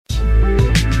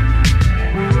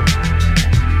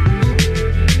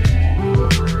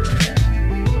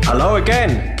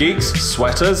again, geeks,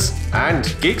 sweaters,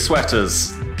 and geek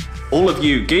sweaters. All of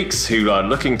you geeks who are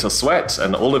looking to sweat,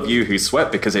 and all of you who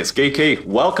sweat because it's geeky,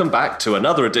 welcome back to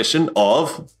another edition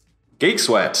of Geek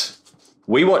Sweat.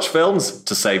 We watch films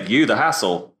to save you the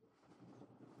hassle.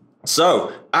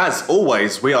 So, as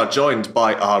always, we are joined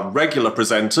by our regular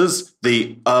presenters,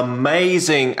 the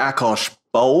amazing Akosh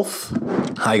Bolf.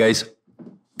 Hi, guys.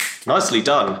 Nicely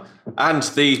done. And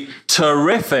the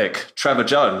terrific Trevor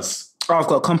Jones. Oh, I've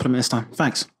got a compliment this time.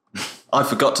 Thanks. I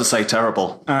forgot to say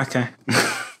terrible. Okay.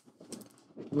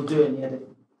 We'll do it in the edit.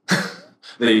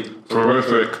 The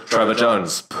terrific Trevor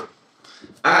Jones.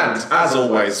 And, as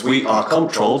always, we are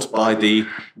controlled by the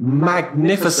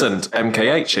magnificent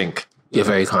MKH Inc. You're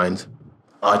very kind.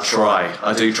 I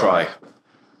do try.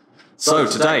 So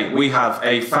today we have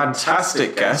a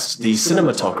fantastic guest, the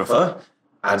cinematographer,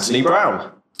 Anthony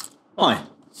Brown. Hi.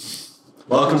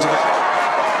 Welcome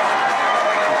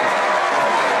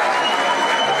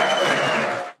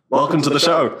to the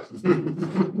show.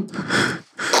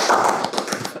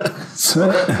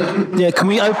 Yeah, can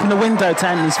we open the window to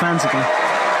Anthony's fans again?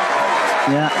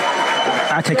 Yeah.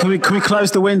 Okay, can we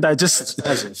close the window? Just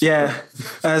yeah.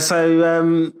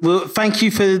 Well, thank you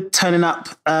for turning up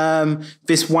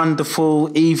this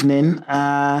wonderful evening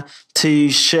to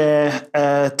share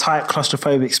a tight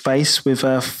claustrophobic space with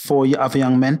 4 other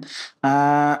young men.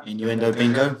 Innuendo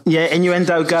bingo. Yeah,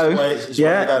 innuendo go.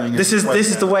 This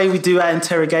is the way we do our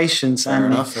interrogations. Fair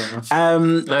enough.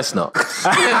 Let's not.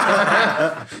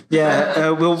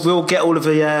 We'll get all of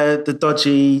the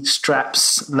dodgy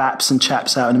straps, laps, and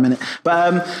chaps out in a minute. But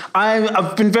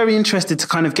I've been very interested to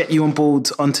kind of get you on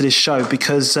board onto this show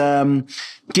because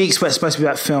Geek Sweat is supposed to be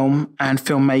about film and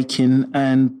filmmaking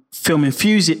and film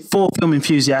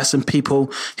enthusiasts and people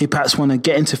who perhaps want to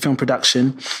get into film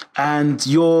production. And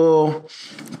you're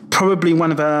probably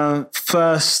one of our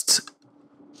firsts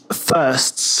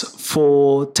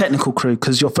for technical crew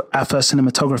because you're our first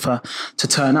cinematographer to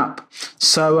turn up.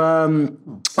 So I'm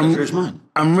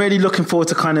really looking forward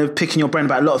to kind of picking your brain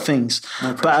about a lot of things.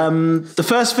 But the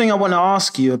first thing I want to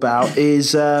ask you about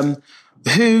is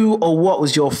who or what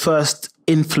was your first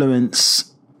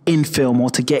influence in film or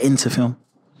to get into film?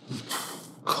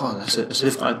 God, to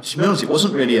be honest, it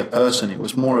wasn't really a person. It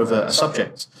was more of a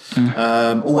subject.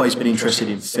 Always been interested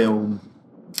in film,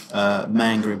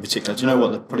 manga in particular. Do you know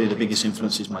what? Probably the biggest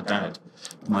influence is my dad.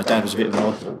 My dad was a bit of an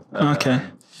oddball. Okay.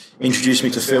 Introduced me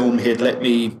to film. He'd let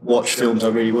me watch films I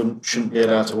really shouldn't be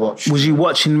allowed to watch. Was you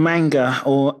watching manga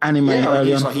or anime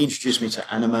early on? He introduced me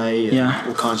to anime and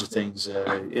all kinds of things.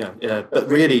 But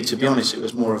really, to be honest, it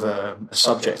was more of a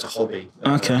subject, a hobby.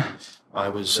 Okay. I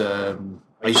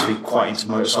used to be quite into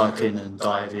motorcycling and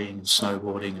diving and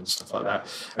snowboarding and stuff like that.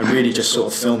 And really just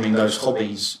sort of filming those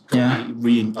hobbies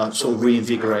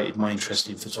reinvigorated my interest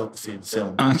in photography and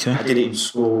film. Okay. I did it in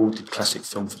school, did classic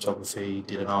film photography,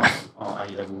 did an art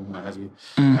A-level and what have you.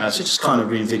 So it just kind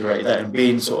of reinvigorated that and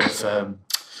being sort of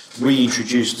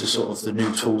reintroduced to sort of the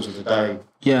new tools of the day.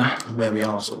 Yeah. And where we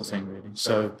are sort of thing, really.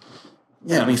 So...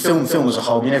 yeah, I mean, film as a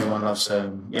whole. I mean, everyone loves. I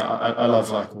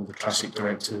love like all the classic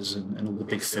directors and all the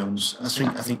big films. I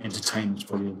think entertainment's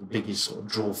probably the biggest sort of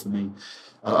draw for me.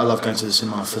 I love going to the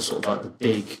cinema for sort of like the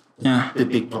big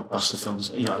blockbuster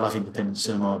films. You know, I love independent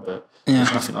cinema, but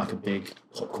there's nothing like a big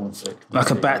popcorn flick.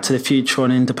 Like a Back to the Future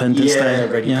on Independence Day. Yeah,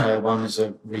 Ready Player One is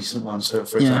a recent one. So,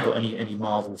 for example, any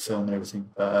Marvel film and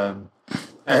everything. But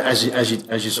as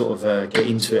you sort of get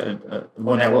into it,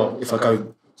 if I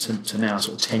go to now,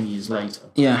 sort of 10 years later,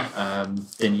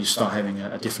 then you start having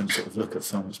a different sort of look at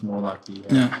film. It's more like the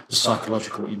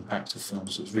psychological impact of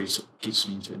films that really sort of gets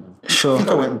me into it now. Sure. I think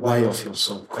I went way off your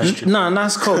sort of question. No,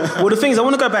 that's cool. Well, the thing is, I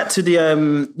want to go back to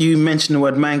the, you mentioned the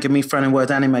word manga, me throwing the word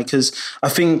anime, because I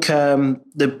think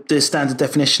the standard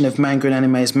definition of manga and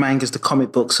anime is manga's the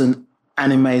comic books and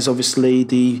anime is obviously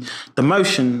the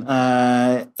motion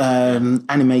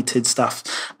animated stuff.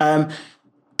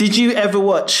 Did you ever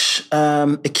watch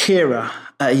Akira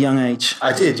at a young age?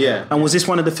 I did, yeah. And was this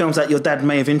one of the films that your dad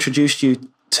may have introduced you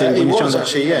to? It was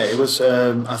actually, yeah. It was.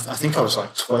 I think I was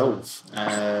like 12.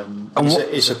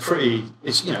 It's a pretty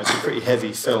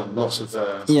heavy film. Lots of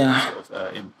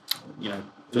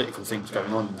political things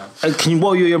going on in that.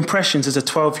 What were your impressions as a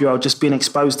 12-year-old just being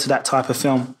exposed to that type of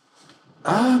film?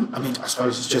 I mean, I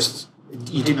suppose it's just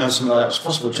you didn't know something like that was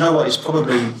possible. Do you know what? It was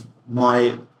probably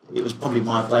my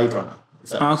Blade Runner. If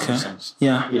that makes sense.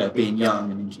 Yeah. You know, being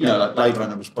young and like Blade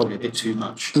Runner was probably a bit too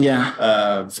much.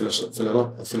 Yeah.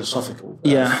 Philosophical.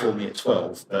 For me at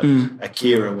 12. But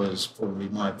Akira was probably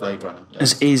my Blade Runner.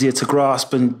 It's easier to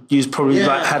grasp and you probably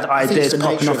had ideas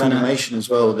popping up in animation as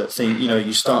well. That thing,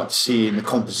 you start to see in the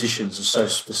compositions are so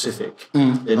specific.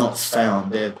 They're not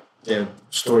found. they're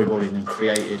storyboarded and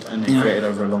created, and they're created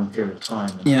over a long period of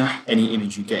time. And any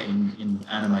image you get in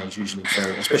anime is usually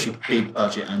very, especially big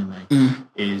budget anime,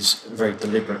 is very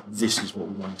deliberate. This is what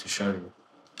we wanted to show you.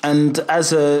 And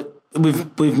as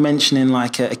we've mentioned in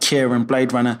like Akira and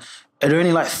Blade Runner, are there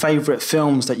any like favourite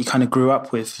films that you kind of grew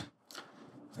up with?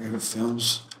 Favourite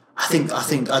films? I think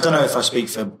I don't know if I speak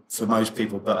for most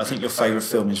people, but I think your favourite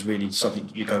film is really something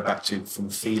you go back to from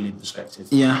a feeling perspective.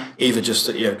 Yeah. Either just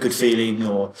good feeling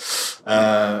or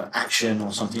action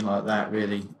or something like that.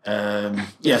 Really.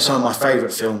 Some of my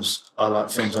favourite films are like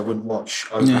films I wouldn't watch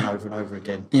over and over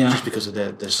again. Yeah. Just because of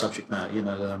their subject matter. You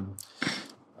know,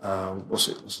 what's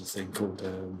the thing called?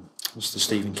 What's the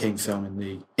Stephen King film in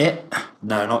the... It?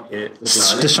 No, not It.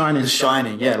 The Shining. The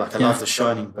Shining, yeah. Like, I love The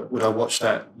Shining, but would I watch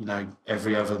that,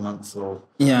 every other month or...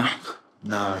 Yeah.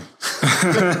 No.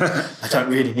 I don't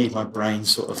really need my brain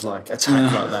sort of, like,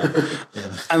 attacked like that.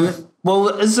 Yeah.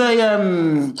 Well, as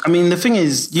the thing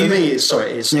is... For me, it's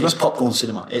popcorn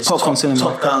cinema. It's popcorn cinema.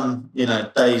 Top Gun,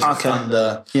 Days of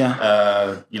Thunder.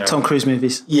 Yeah. Tom Cruise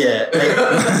movies. Yeah.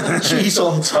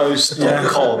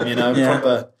 cheeseontoast.com,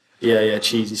 proper... Yeah,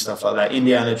 cheesy stuff like that.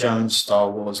 Indiana Jones, Star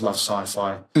Wars, love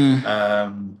sci-fi.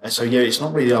 And so, it's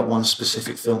not really like one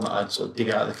specific film that I'd sort of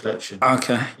dig out of the collection.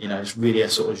 Okay. It's really a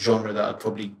sort of genre that I'd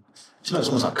probably... it's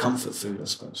almost like comfort food, I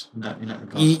suppose, in that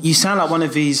regard. You sound like one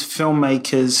of these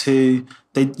filmmakers who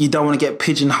you don't want to get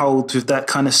pigeonholed with that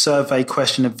kind of survey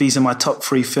question of these are my top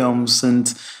 3 films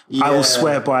and I will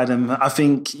swear by them. I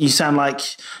think you sound like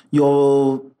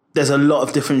there's a lot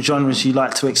of different genres you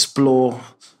like to explore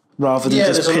rather than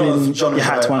just pinning your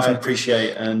hat to one thing. I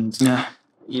appreciate, and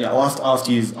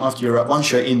after you're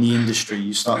once you're in the industry,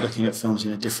 you start looking at films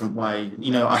in a different way.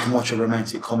 I can watch a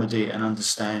romantic comedy and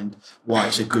understand why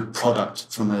it's a good product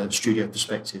from a studio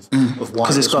perspective of why,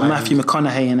 because it's got Matthew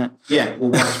McConaughey in it. Yeah,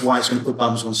 well, why it's going to put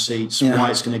bums on seats, why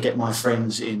it's going to get my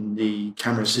friends in the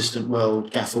camera assistant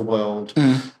world, gaffer world,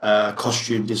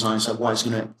 costume design, so why it's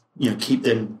going to keep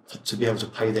them to be able to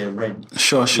pay their rent.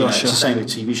 Sure. It's the same with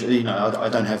TV shows. I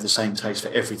don't have the same taste for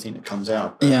everything that comes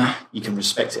out. But you can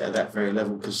respect it at that very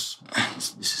level because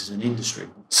this is an industry.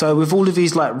 So with all of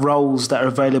these like roles that are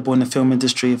available in the film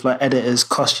industry of like editors,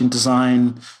 costume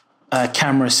design,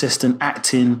 camera assistant,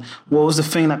 acting, what was the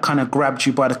thing that kind of grabbed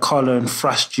you by the collar and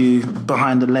thrust you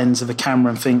behind the lens of a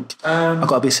camera and think, I've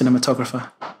got to be a cinematographer?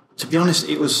 To be honest,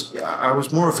 I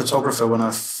was more a photographer when I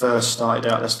first started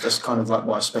out. That's kind of like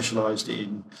what I specialised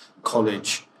in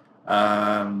college.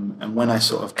 And when I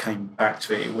sort of came back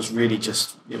to it, it was really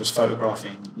it was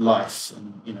photographing life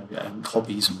and, and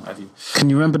hobbies and what have you. Can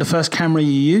you remember the first camera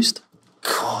you used?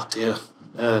 God, dear.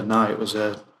 No, it was I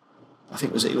know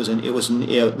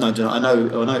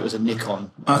it was a Nikon.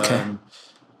 Okay.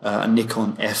 A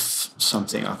Nikon F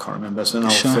something, I can't remember. It's an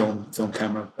old film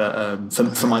camera. But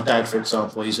for my dad, for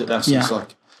example,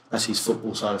 that's his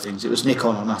football side of things. It was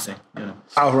Nikon or nothing,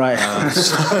 Oh, right.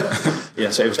 So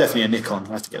it was definitely a Nikon.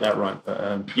 I have to get that right. But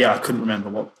I couldn't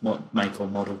remember what make or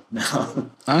model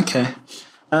now. Okay.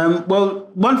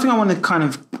 Well, one thing I want to kind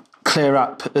of clear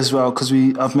up as well, because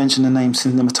I've mentioned the name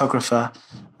cinematographer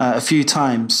a few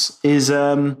times, is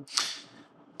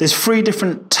there's 3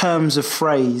 different terms of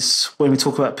phrase when we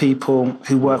talk about people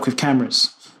who work with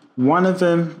cameras. One of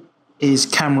them is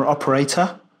camera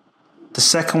operator. The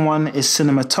second one is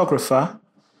cinematographer.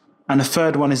 And the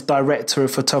third one is director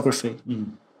of photography.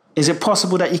 Is it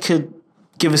possible that you could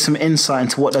give us some insight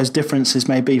into what those differences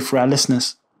may be for our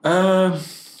listeners?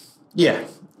 Yeah.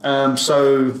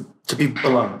 So to be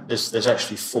blunt, there's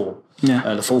actually 4.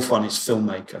 Yeah. The 4th one is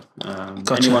filmmaker.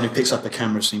 Gotcha. Anyone who picks up a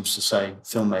camera seems to say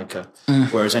filmmaker,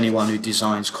 whereas anyone who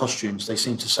designs costumes, they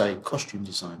seem to say costume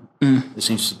designer. There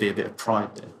seems to be a bit of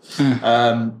pride there.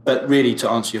 But really, to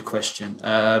answer your question,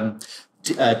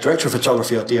 director of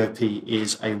photography or DOP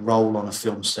is a role on a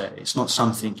film set. It's not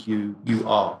something you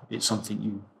are. It's something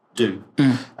you do.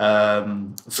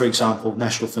 For example,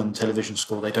 National Film and Television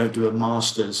School, they don't do a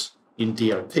master's in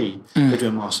DOP, they do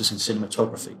a master's in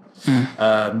cinematography.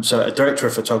 So a director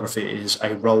of photography is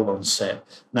a role on set.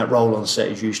 And that role on set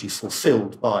is usually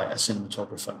fulfilled by a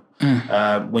cinematographer.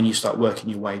 When you start working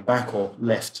your way back or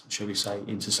left, shall we say,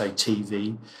 into, say,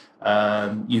 TV,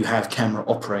 you have camera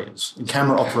operators. And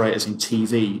camera operators in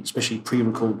TV, especially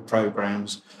pre-recorded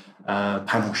programs,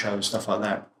 panel shows, stuff like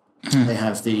that, they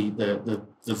have the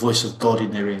voice of God in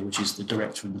their ear, which is the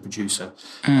director and the producer.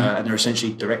 And they're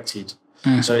essentially directed.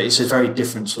 So it's a very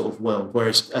different sort of world,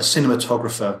 whereas a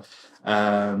cinematographer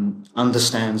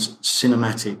understands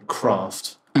cinematic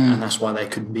craft, and that's why they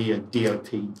could be a DOP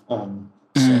on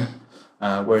set.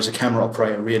 Whereas a camera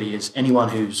operator really is anyone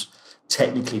who's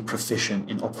technically proficient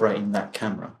in operating that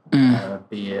camera,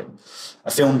 be it a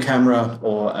film camera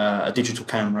or a digital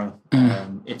camera.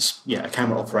 A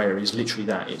camera operator is literally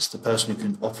that. It's the person who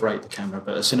can operate the camera,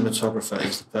 but a cinematographer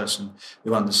is the person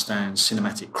who understands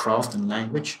cinematic craft and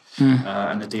language,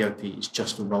 and the DOP is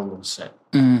just a role on set.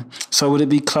 So would it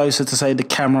be closer to say the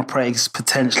camera operator is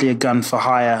potentially a gun for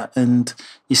hire and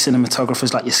your cinematographer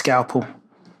is like your scalpel?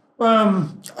 I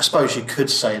suppose you could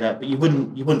say that, but you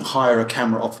wouldn't hire a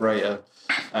camera operator,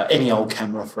 any old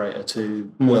camera operator,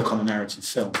 to work on a narrative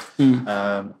film. In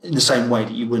the same way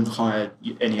that you wouldn't hire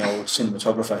any old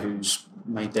cinematographer who's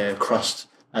made their crust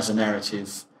as a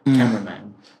narrative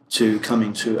cameraman to come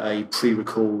into a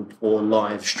pre-record or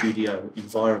live studio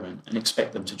environment and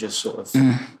expect them to just sort of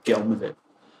get on with it.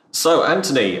 So,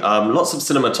 Anthony, lots of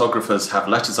cinematographers have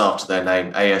letters after their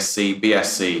name, ASC,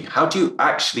 BSc. How do you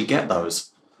actually get those?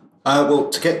 Well,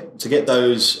 to get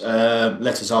those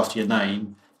letters after your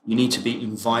name, you need to be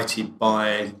invited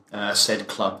by said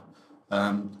club.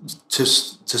 To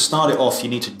start it off, you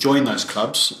need to join those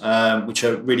clubs, which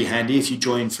are really handy. If you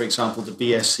join, for example, the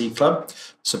BSc club,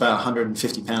 it's about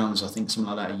 £150, I think,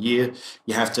 something like that, a year.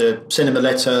 You have to send them a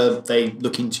letter. They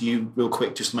look into you real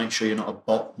quick just to make sure you're not a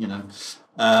bot,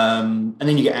 and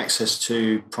then you get access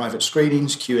to private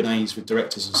screenings, Q&As with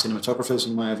directors and cinematographers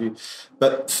and what have you.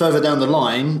 But further down the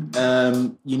line,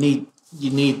 you need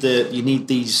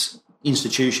these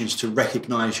institutions to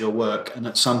recognise your work, and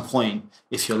at some point,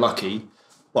 if you're lucky,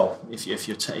 well, if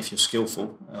you're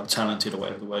skillful or talented or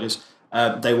whatever the word is,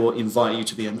 they will invite you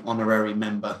to be an honorary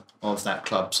member of that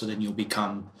club. So then you'll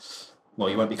become, well,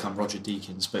 you won't become Roger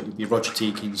Deakins, but you'll be Roger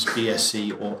Deakins,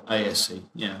 BSc or ASC.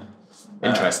 Yeah.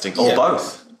 Interesting. Or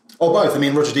both. Or both. I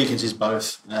mean, Roger Deakins is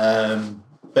both.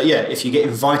 But yeah, if you get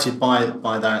invited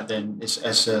by that, then it's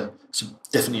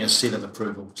definitely a seal of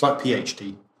approval. It's like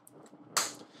PhD.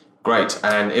 Great.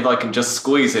 And if I can just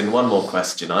squeeze in one more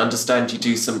question. I understand you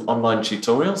do some online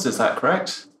tutorials. Is that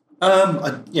correct?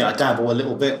 I dabble a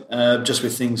little bit, just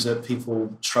with things that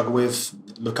people struggle with.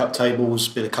 Look-up tables,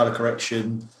 bit of colour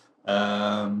correction,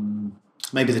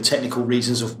 maybe the technical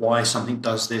reasons of why something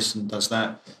does this and does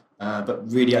that.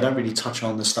 But really, I don't really touch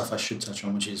on the stuff I should touch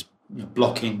on, which is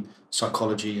blocking,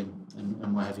 psychology,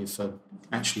 and what have you, for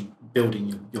actually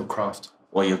building your craft.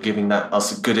 Well, you're giving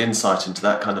us a good insight into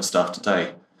that kind of stuff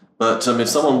today. But if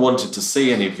someone wanted to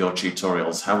see any of your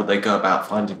tutorials, how would they go about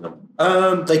finding them?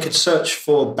 They could search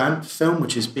for BAMP Film,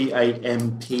 which is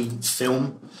BAMP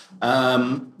Film.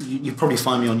 You probably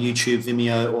find me on YouTube,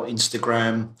 Vimeo, or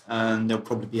Instagram, and there'll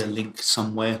probably be a link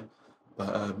somewhere.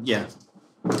 But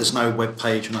there's no web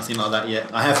page or nothing like that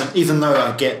yet. I haven't, even though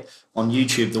I get on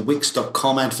YouTube the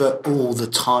Wix.com advert all the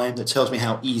time that tells me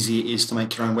how easy it is to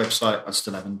make your own website. I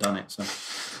still haven't done it. So,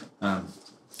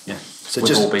 So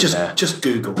just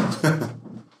Google.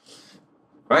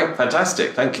 Right,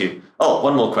 fantastic, thank you. Oh,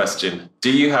 one more question.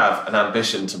 Do you have an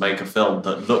ambition to make a film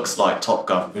that looks like Top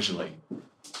Gun visually?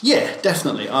 Yeah,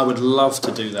 definitely. I would love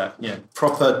to do that. Yeah,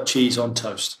 proper cheese on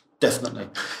toast. Definitely.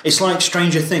 It's like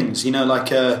Stranger Things,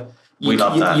 like we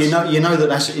love that. You know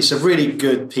it's a really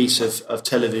good piece of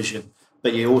television,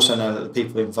 but you also know that the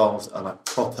people involved are like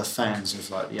proper fans of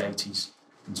like the 80s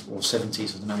or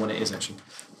 70s. I don't know what it is actually.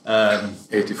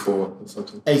 84 or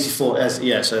something. 84,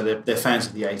 so they're fans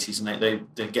of the 80s, and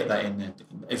they get that in there.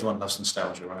 Everyone loves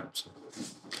nostalgia, right? So,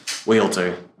 we all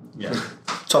do. Yeah.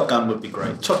 Top Gun would be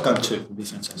great. Top Gun 2 would be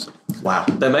fantastic. Wow,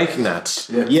 they're making that.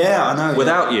 Yeah, I know.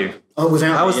 Without you. Oh,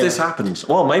 without How has this happened?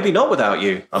 Well, maybe not without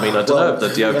you. I mean, I don't know if the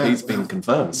DOP's been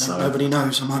confirmed. So nobody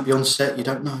knows. I might be on set. You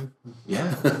don't know.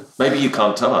 Yeah. Maybe you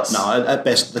can't tell us. No, at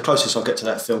best, the closest I'll get to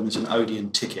that film is an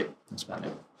Odeon ticket. That's about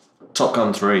it. Top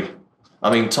Gun 3. I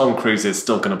mean, Tom Cruise is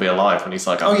still going to be alive when he's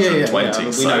like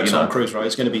 120. We know Tom Cruise, right?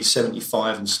 He's going to be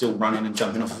 75 and still running and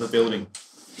jumping off of a building.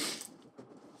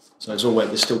 So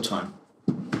there's still time.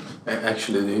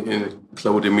 Actually,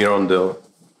 Claudia Miranda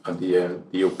at the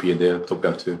DOP at the Top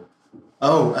Gun 2.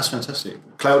 Oh, that's fantastic.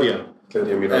 Claudia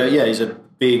Miranda. He's a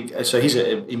big. So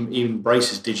he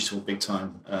embraces digital big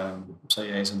time.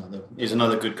 He's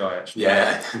another good guy actually.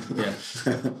 Yeah. Yeah.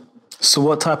 So,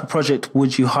 what type of project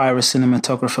would you hire a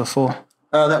cinematographer for?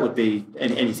 That would be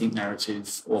anything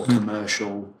narrative or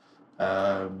commercial.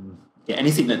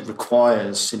 Anything that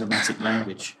requires cinematic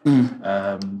language,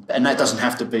 and that doesn't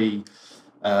have to be,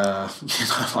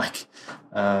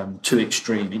 too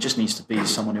extreme. It just needs to be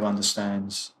someone who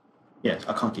understands. Yeah,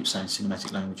 I can't keep saying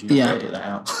cinematic language. You have to edit that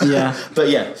out. Yeah, but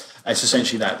yeah, it's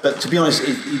essentially that. But to be honest,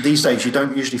 these days you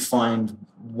don't usually find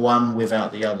one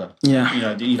without the other. Yeah. You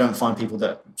know, you don't find people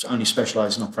that only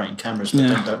specialise in operating cameras but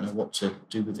then don't know what to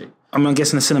do with it. I'm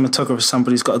guessing a cinematographer is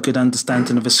somebody who's got a good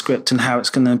understanding of a script and how it's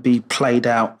going to be played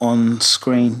out on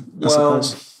screen, I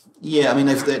suppose. Yeah, I mean,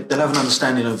 they'll have an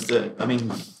understanding of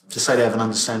to say they have an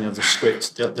understanding of the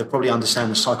script, they'll probably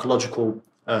understand the psychological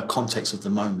context of the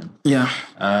moment. Yeah.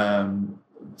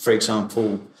 For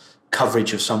example,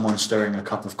 coverage of someone stirring a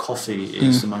cup of coffee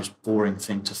is the most boring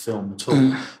thing to film at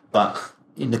all. But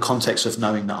in the context of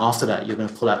knowing that after that you're going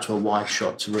to pull out to a wide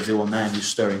shot to reveal a man who's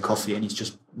stirring coffee and he's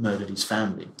just murdered his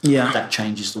family. Yeah. That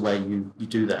changes the way you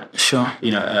do that. Sure.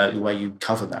 You know, the way you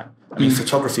cover that. I mean,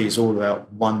 photography is all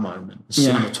about one moment.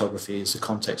 Cinematography is the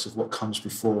context of what comes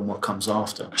before and what comes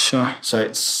after. Sure. So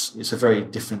it's a very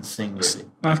different thing, really.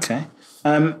 Okay.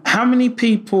 How many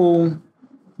people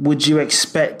would you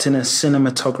expect in a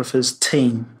cinematographer's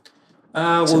team?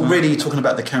 Well, really talking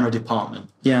about the camera department.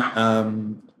 Yeah.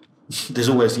 There's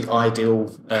always the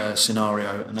ideal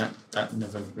scenario, and that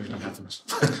never really happens.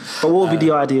 But what would be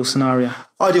the ideal scenario?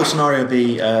 Ideal scenario would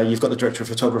be you've got the director of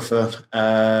photographer,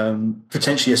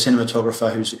 potentially a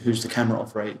cinematographer who's the camera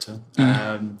operator.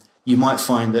 You might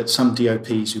find that some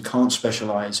DOPs who can't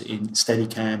specialise in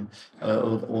Steadicam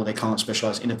or they can't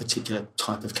specialise in a particular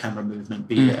type of camera movement,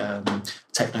 be it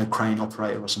techno crane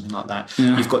operator or something like that.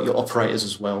 Yeah. You've got your operators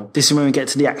as well. This is when we get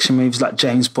to the action movies like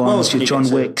James Bond, your John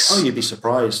Wicks. You'd be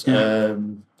surprised. Yeah.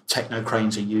 Techno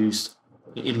cranes are used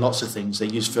in lots of things. They're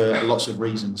used for lots of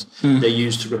reasons. They're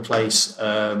used to replace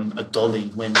a dolly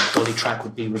when a dolly track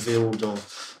would be revealed, or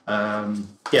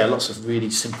lots of really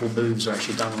simple moves are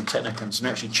actually done on technocranes, and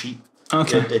they're actually cheap.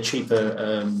 Okay. They're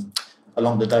cheaper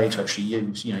along the day to actually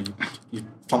use. You know, you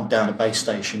plonk down a base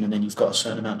station and then you've got a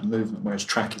certain amount of movement, whereas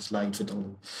track is laid for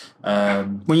dolly.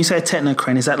 When you say a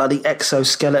technocrane, is that like the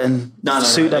exoskeleton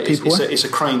suit that people wear? It's a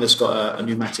crane that's got a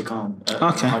pneumatic arm,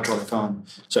 a hydraulic arm.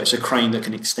 So it's a crane that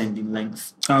can extend in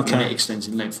length. Okay. When it extends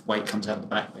in length, weight comes out the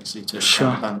back basically to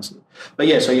balance it. But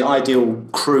yeah, so your ideal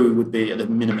crew would be at the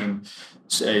minimum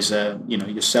is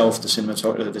yourself, the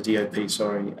cinematographer, the DOP,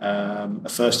 a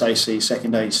first AC,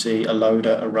 second AC, a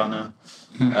loader, a runner.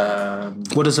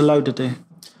 What does a loader do?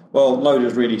 Well, loader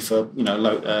is really for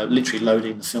literally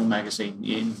loading the film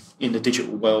magazine. In the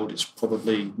digital world, it's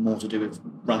probably more to do with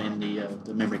running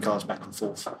the memory cards back and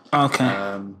forth.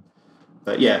 Okay.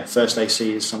 But yeah, first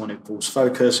AC is someone who pulls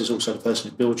focus. Is also the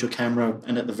person who builds your camera,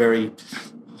 and at the very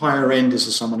higher end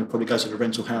is someone who probably goes to the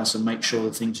rental house and makes sure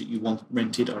the things that you want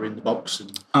rented are in the box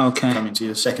and come into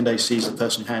your second AC is the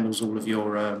person who handles all of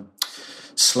your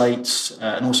slates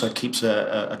and also keeps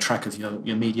a track of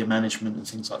your media management and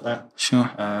things like that. Sure.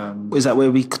 Is that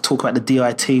where we talk about the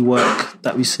DIT work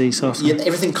that we see so often? Yeah,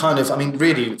 everything kind of, I mean,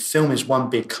 really, film is one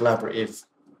big collaborative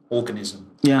organism.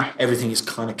 Yeah. Everything is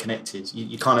kind of connected.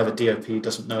 You can't have a DOP who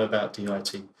doesn't know about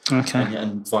DIT. Okay.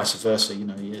 And vice versa,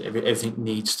 everything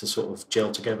needs to sort of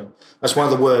gel together. That's why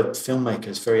the word filmmaker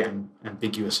is very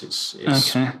ambiguous. It's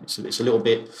a little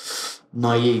bit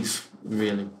naive,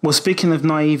 really. Well, speaking of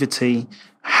naivety,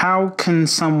 how can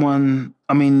someone,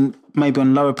 I mean, maybe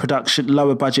on lower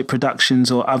budget productions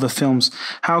or other films,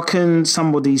 how can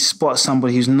somebody spot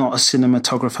somebody who's not a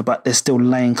cinematographer but they're still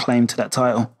laying claim to that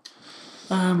title?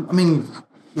 I mean,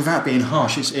 without being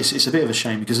harsh, it's a bit of a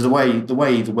shame because the way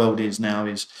the world is now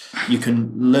is you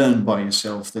can learn by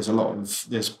yourself. There's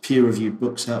peer-reviewed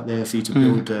books out there for you to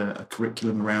build a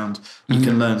curriculum around. You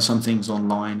can learn some things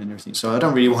online and everything. So I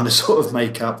don't really want to sort of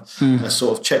make up a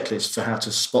sort of checklist for how to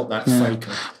spot that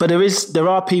faker. But there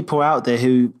are people out there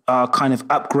who are kind of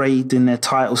upgrading their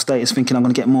title status, thinking I'm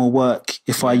going to get more work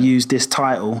if I use this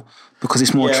title because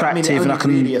it's more attractive and I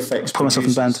can really put myself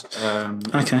in band.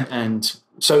 Okay. And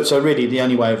so really the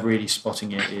only way of really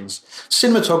spotting it is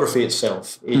cinematography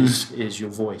itself is your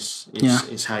voice.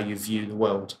 It's how you view the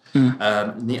world.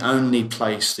 And the only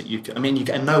place that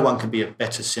and no one can be a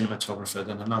better cinematographer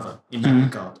than another in that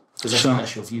regard. Because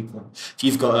that's your viewpoint. If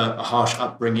you've got a harsh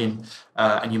upbringing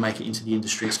and you make it into the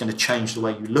industry, it's going to change the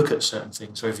way you look at certain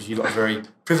things. So if you've got a very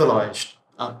privileged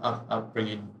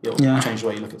upbringing, it'll change the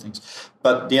way you look at things.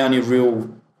 But the only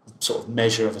real sort of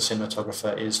measure of a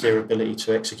cinematographer is their ability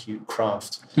to execute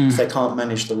craft. If they can't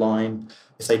manage the line,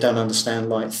 if they don't understand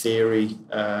light theory,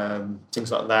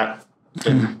 things like that,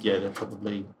 then they're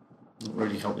probably not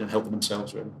really helping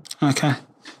themselves really. Okay.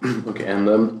 Okay,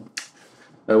 and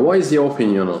what is your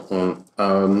opinion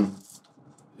on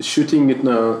shooting it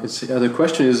now? The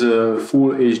question is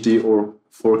full HD or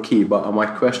 4K, but my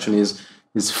question is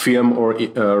film or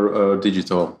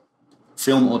digital?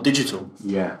 Film or digital?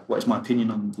 Yeah. What is my opinion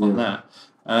on that?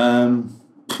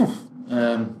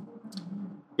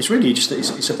 It's really just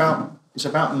it's about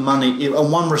about money.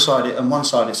 On one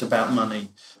side, it's about money.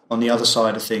 On the other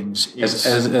side of things, as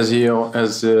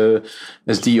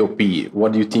DOP,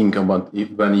 what do you think about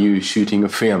when you're shooting a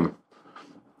film?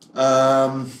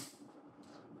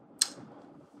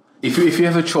 If you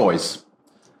have a choice,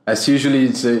 as usually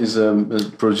it's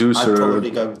a producer. I'd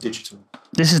probably go with digital.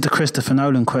 This is the Christopher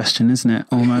Nolan question, isn't it?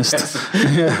 Almost.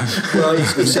 Well,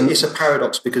 it's a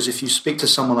paradox, because if you speak to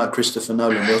someone like Christopher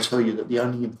Nolan, they'll tell you that the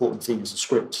only important thing is the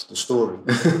script, the story.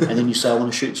 And then you say, I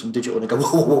want to shoot some digital, and they go,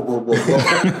 whoa.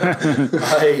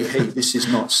 hey, this is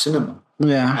not cinema.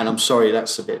 Yeah. And I'm sorry, I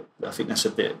think that's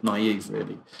a bit naive,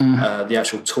 really. The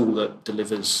actual tool that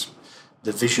delivers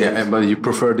the visual. Yeah, but you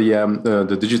prefer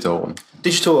the digital one?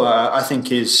 Digital, I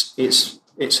think it's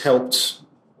helped.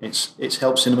 It's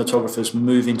helped cinematographers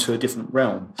move into a different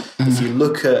realm. If you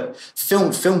look at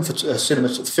films that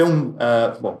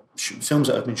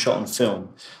have been shot on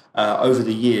film over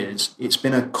the years, it's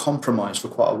been a compromise for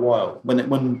quite a while.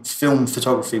 When film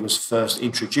photography was first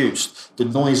introduced, the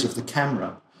noise of the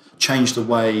camera changed the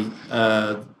way.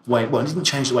 It didn't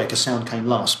change the way, because sound came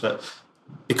last, but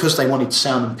because they wanted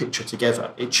sound and picture together,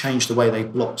 it changed the way they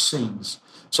blocked scenes.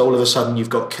 So all of a sudden, you've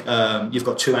got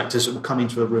two actors that will come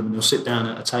into a room and they'll sit down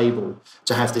at a table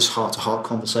to have this heart-to-heart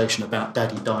conversation about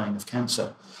Daddy dying of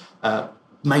cancer,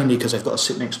 mainly because they've got to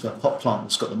sit next to a pot plant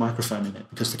that's got the microphone in it,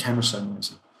 because the camera's so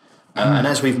noisy. And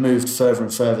as we've moved further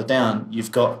and further down,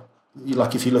 you've got,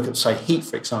 like if you look at, say, Heat,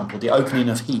 for example, the opening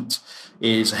of Heat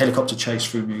is a helicopter chase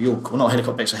through New York. Well, not a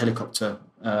helicopter, it's a helicopter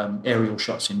aerial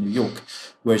shots in New York.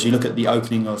 Whereas you look at the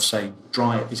opening of, say,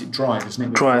 Drive, isn't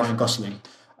it? With Ryan Gosling.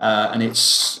 And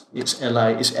it's LA.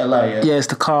 It's LA. It's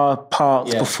the car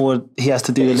parked before he has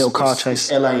to do a little car chase.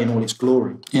 It's LA in all its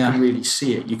glory. You can really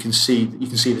see it. You can see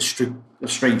the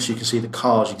streets. You can see the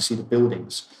cars. You can see the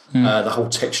buildings. The whole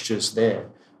texture's there.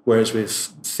 Whereas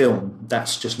with film,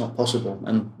 that's just not possible.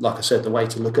 And like I said, the way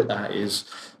to look at that is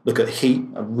look at Heat,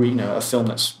 a film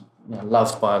that's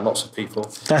loved by lots of people.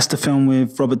 That's the film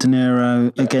with Robert De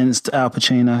Niro against Al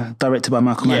Pacino, directed by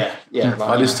Michael Mann.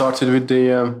 I started with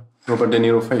the Robert De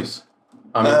Niro face.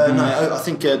 I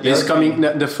think it's coming.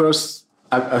 The first,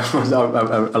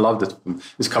 I loved it.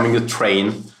 It's coming a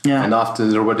train, and after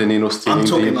Robert De Niro stealing. I'm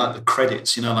talking like the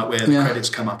credits, like where the credits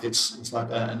come up. It's like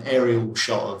an aerial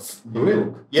shot of New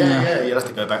York. Yeah. You'll have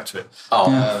to go back to it.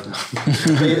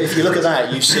 If you look at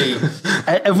that, you see.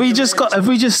 Have we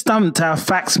just stumped our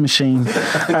fax machine,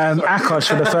 Akash,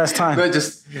 for the first time? No,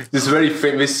 just this very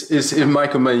famous is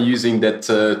Michael Mann using that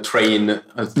train.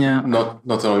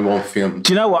 Not only one film.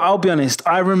 Do you know what? I'll be honest.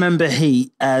 I remember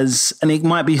Heat as, and it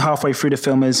might be halfway through the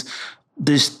film, as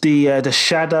the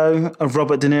shadow of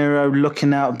Robert De Niro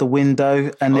looking out of the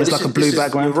window, and there's like a blue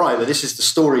background. You're right, but this is the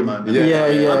story moment.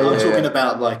 I'm talking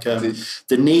about like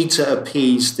the need to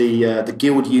appease the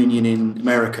guild union in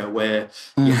America, where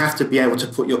you have to be able to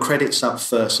put your credits up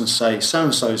first and say so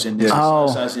and so's in this,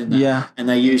 so-and-so's in that, and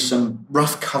they use some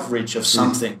rough coverage of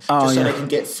something so they can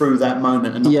get through that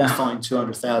moment and not find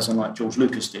 200,000 like George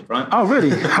Lucas did, right? Oh, really?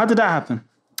 How did that happen?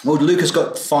 Well, Lucas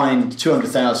got fined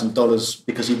 $200,000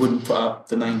 because he wouldn't put up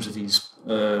the names of his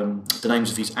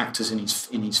actors in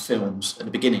his films at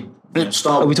the beginning.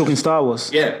 Star Wars. Are we talking Star Wars?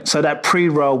 Yeah. So that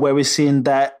pre-roll where we're seeing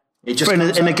that it just in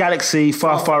a galaxy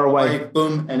far away.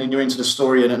 Boom, and then you're into the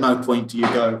story, and at no point do you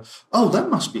go, "Oh, that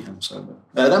must be Han Solo.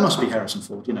 That must be Harrison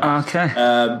Ford." Okay.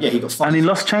 He got fined, and he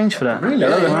lost change for that. Really?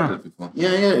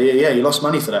 Yeah. He lost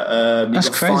money for that. That's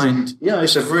crazy. Fined. Yeah,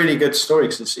 it's a really good story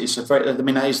because it's a very.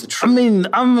 that is the truth. I mean,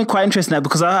 I'm quite interested now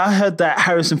because I heard that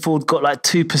Harrison Ford got like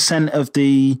 2% of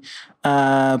the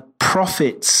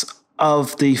profits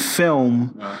of the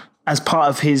film. Right. As part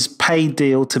of his pay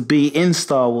deal to be in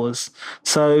Star Wars.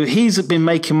 So he's been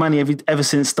making money ever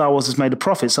since Star Wars has made a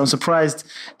profit. So I'm surprised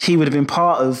he would have been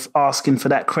part of asking for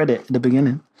that credit at the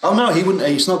beginning. Oh, no, he wouldn't.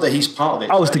 It's not that he's part of it.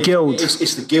 Oh, it's the guild.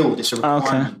 It's the guild. It's a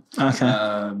requirement. Okay.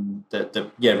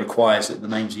 That requires that the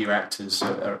names of your actors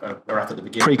are up at the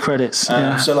beginning. Pre-credits.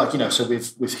 So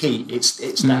with Heat,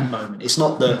 it's that moment. It's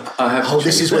not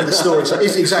this is where the story is.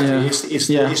 It's exactly.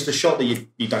 It's the shot that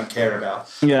you don't care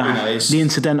about. Yeah. It's the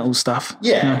incidental stuff.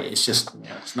 Yeah. It's just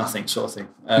it's nothing sort of thing.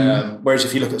 Whereas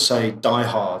if you look at, say, Die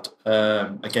Hard,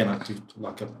 again,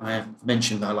 I have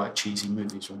mentioned I like cheesy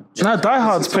movies. Right? No, Die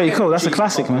Hard's pretty cool. That's a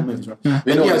classic, man. Movies, right?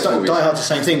 Die Hard's the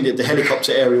same thing. The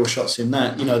helicopter aerial shots in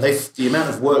that, the amount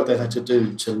of work they've had to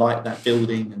do to light that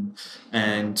building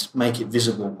and make it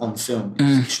visible on film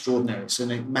is extraordinary. It's a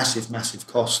massive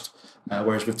cost.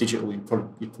 Whereas with digital, you'd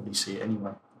probably see it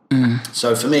anyway.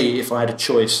 So for me, if I had a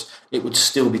choice, it would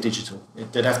still be digital.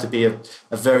 There'd have to be a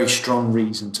very strong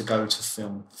reason to go to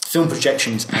film. Film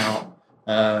projection is out.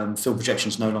 Film projection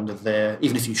is no longer there.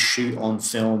 Even if you shoot on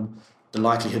film, the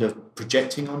likelihood of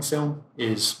projecting on film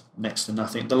is next to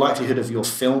nothing. The likelihood of your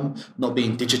film not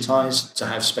being digitized to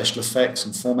have special effects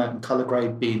and format and color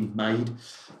grade being made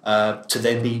to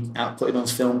then be outputted on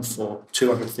film for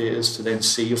 200 theatres to then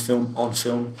see your film on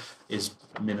film is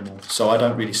minimal. So I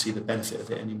don't really see the benefit of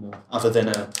it anymore, other than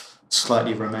a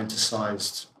slightly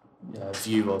romanticised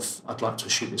view of I'd like to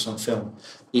shoot this on film,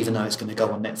 even though it's going to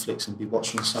go on Netflix and be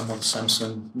watched on someone's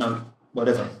Samsung Note,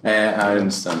 whatever. I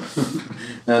understand.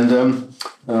 And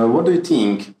what do you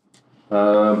think?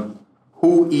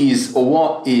 Who is or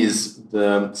what is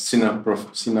the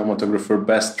cinematographer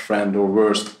best friend or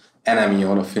worst enemy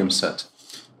on a film set?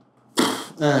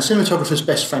 Cinematographer's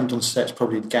best friend on set is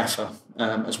probably the gaffer,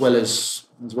 as well as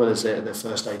their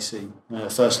first AC.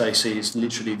 First AC is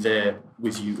literally there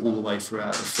with you all the way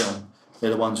throughout the film.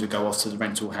 They're the ones who go off to the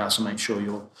rental house and make sure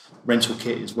your rental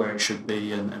kit is where it should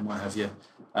be and what have you.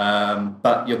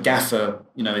 But your gaffer,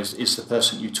 is the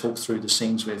person you talk through the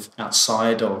scenes with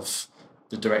outside of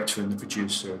the director and the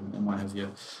producer and what have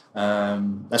you.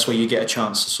 That's where you get a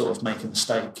chance to sort of make a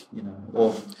mistake,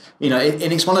 and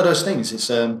it's one of those things. It's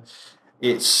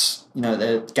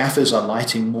the gaffers are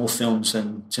lighting more films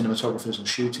than cinematographers are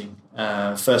shooting.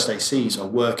 First ACs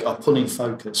are pulling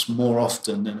focus more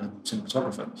often than a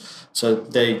cinematographer. So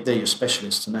they're your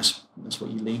specialists, and that's what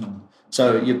you lean on.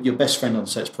 So your best friend on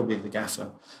set is probably the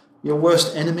gaffer. Your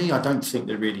worst enemy, I don't think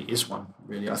there really is one.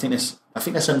 Really, I think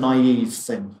that's a naive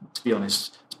thing, to be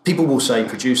honest. People will say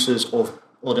producers or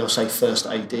they'll say first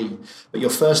AD, but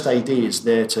your first AD is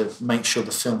there to make sure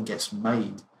the film gets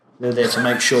made. They're there to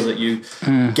make sure that you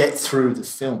get through the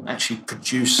film, actually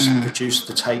produce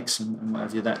the takes and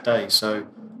whatever you that day. So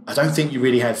I don't think you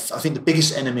really have. I think the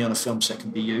biggest enemy on a film set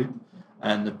can be you,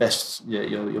 and the best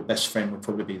your best friend would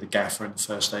probably be the gaffer and the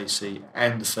first AC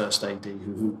and the first AD,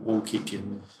 who all keep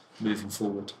you moving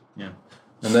forward. Yeah.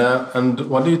 And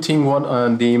what do you think?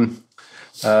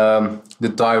 The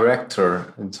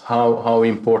director, and how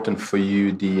important for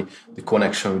you the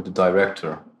connection with the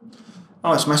director?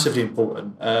 Oh, it's massively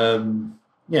important.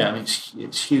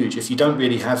 It's huge. If you don't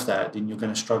really have that, then you're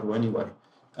going to struggle anyway.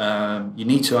 You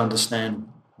need to understand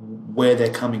where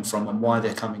they're coming from and why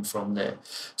they're coming from there.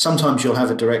 Sometimes you'll have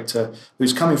a director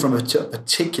who's coming from a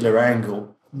particular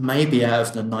angle, maybe out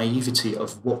of the naivety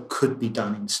of what could be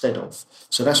done instead of.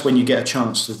 So that's when you get a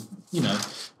chance to,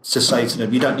 to say to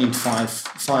them, you don't need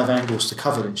five angles to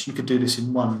cover this. You could do this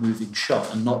in one moving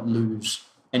shot and not lose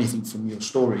anything from your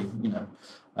story,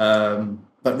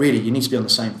 But really, you need to be on the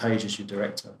same page as your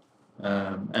director.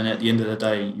 And at the end of the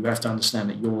day, you have to understand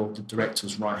that you're the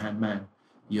director's right-hand man.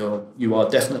 You are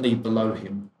definitely below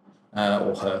him,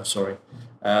 or her, sorry.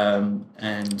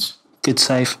 And good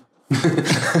save.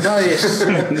 No, yes.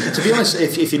 To be honest,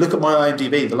 if you look at my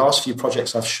IMDb, the last few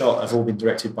projects I've shot have all been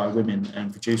directed by women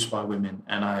and produced by women.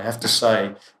 And I have to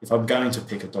say, if I'm going to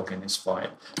pick a dog in this fight,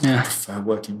 I prefer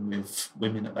working with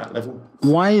women at that level.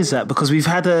 Why is that? Because we've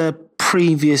had a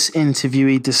previous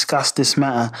interviewee discuss this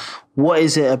matter. What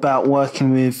is it about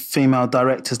working with female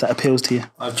directors that appeals to you?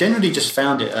 I've generally just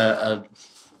found it,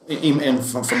 and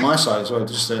from my side as well,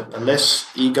 just a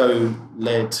less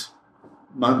ego-led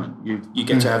moment. You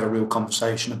get to have a real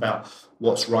conversation about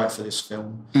what's right for this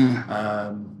film,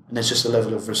 and there's just a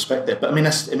level of respect there. But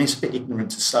it's a bit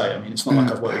ignorant to say. It's not like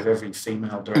I've worked with every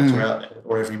female director out there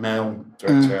or every male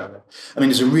director out there.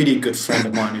 There's a really good friend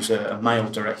of mine who's a male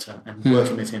director, and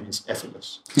working with him is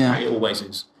effortless. Yeah, it always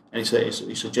is, and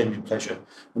it's a genuine pleasure.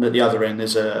 And at the other end,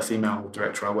 there's a female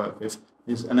director I work with.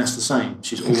 And that's the same.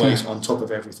 She's always on top of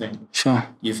everything. Sure.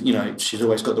 She's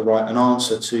always got an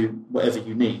answer to whatever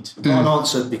you need. Not an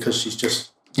answer because she's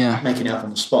just making it up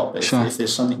on the spot. But if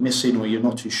there's something missing or you're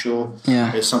not too sure,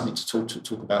 there's something to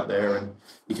talk about there, and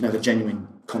you can have a genuine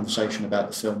conversation about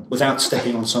the film without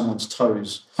stepping on someone's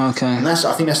toes. Okay. And I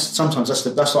think that's sometimes that's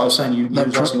what I was saying. You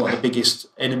was asking what the biggest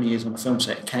enemy is on a film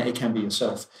set. It can be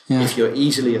yourself. Yeah. If you're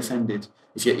easily offended,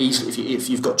 if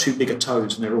you've got too big a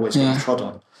toes and they're always getting trod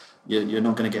on, you're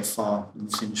not going to get far in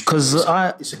this industry. Because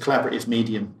it's a collaborative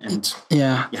medium, and you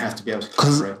have to be able to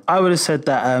collaborate. I would have said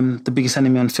that the biggest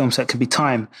enemy on a film set could be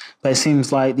time, but it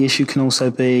seems like the issue can also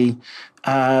be,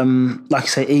 like I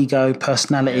say, ego,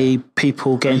 personality,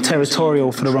 people getting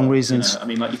territorial for the wrong reasons.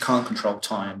 You can't control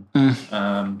time,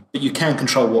 but you can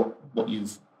control what you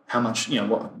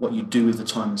do with the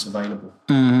time that's available.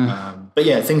 But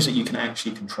things that you can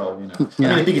actually control.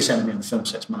 The biggest enemy on the film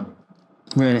set's money.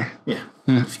 Really? Yeah.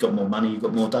 If you've got more money, you've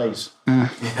got more days. Yeah.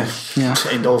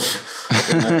 End of.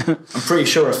 I'm pretty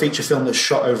sure a feature film that's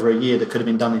shot over a year that could have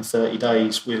been done in 30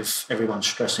 days with everyone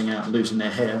stressing out and losing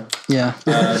their hair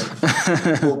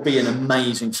will be an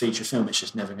amazing feature film. It's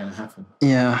just never going to happen.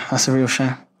 Yeah, that's a real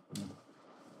shame.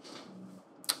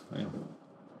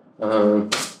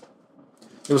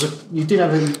 You did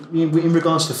have in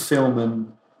regards to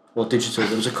film or digital,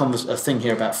 there was a thing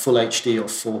here about full HD or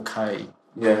 4K.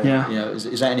 Yeah. You know,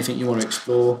 is that anything you want to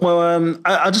explore? Well,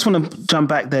 I just want to jump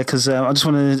back there because I just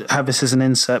want to have this as an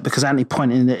insert because Anthony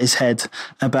pointed at his head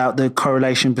about the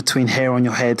correlation between hair on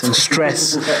your head and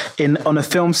stress on a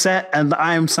film set. And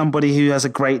I am somebody who has a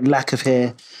great lack of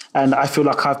hair. And I feel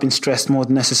like I've been stressed more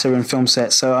than necessary in film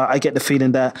sets. So I get the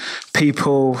feeling that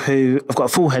people who have got a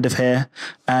full head of hair,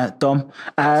 Dom,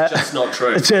 it's just not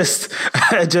true. just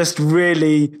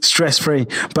really stress-free.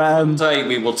 But one day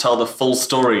we will tell the full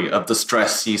story of the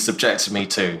stress you subjected me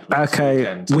to. Okay.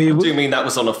 I do mean that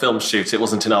was on a film shoot. It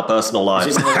wasn't in our personal lives.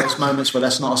 Is it one of those moments where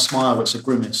that's not a smile, it's a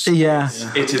grimace? Yeah.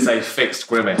 It is a fixed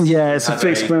grimace. Yeah, it's a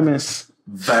fixed grimace.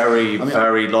 Very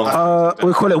long.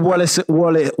 We call it Wallace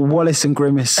and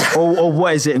Grimace, or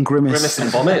what is it in Grimace? Grimace and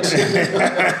vomit.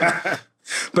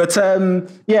 But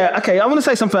okay. I want to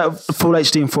say something about full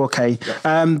HD and 4K.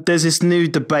 Yeah. There's this new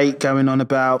debate going on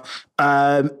about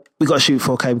we got to shoot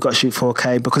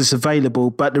 4K because it's available.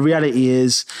 But the reality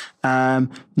is,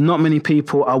 not many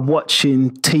people are watching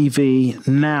TV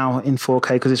now in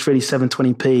 4K because it's really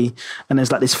 720p, and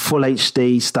there's like this full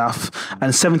HD stuff.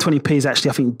 And 720p is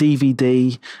actually, I think,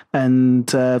 DVD, and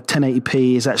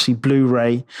 1080p is actually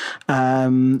Blu-ray.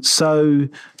 So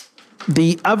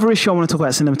the other issue I want to talk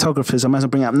about cinematographers, I might as well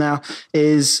bring it up now,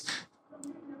 is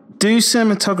do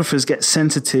cinematographers get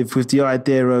sensitive with the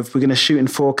idea of we're going to shoot in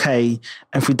 4K,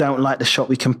 and if we don't like the shot,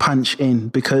 we can punch in?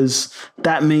 Because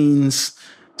that means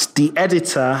the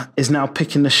editor is now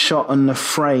picking the shot on the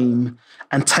frame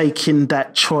and taking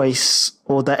that choice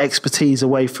or that expertise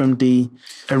away from the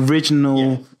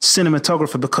original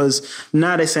cinematographer, because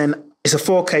now they're saying it's a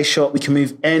 4K shot, we can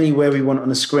move anywhere we want on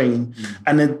the screen.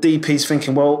 And the DP's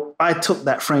thinking, well, I took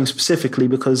that frame specifically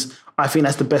because I think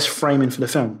that's the best framing for the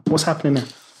film. What's happening there?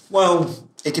 Well,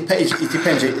 it depends.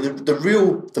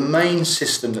 The main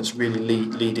system that's really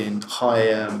leading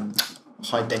high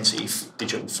density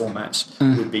digital formats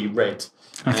would be Red.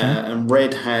 Okay. And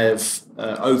Red have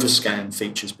overscan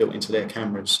features built into their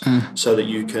cameras so that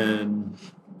you can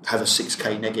have a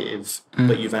 6K negative,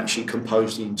 but you've actually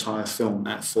composed the entire film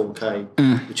at 4K,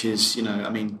 which is,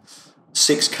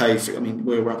 6K,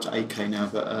 we're up to 8K now,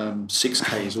 but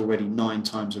 6K is already 9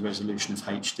 times the resolution of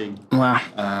HD.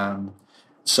 Wow.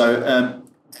 So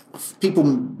people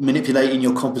manipulating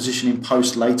your composition in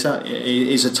post later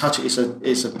is a touchy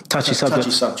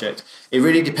subject. It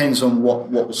really depends on what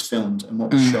was filmed and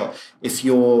what was shot. If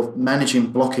you're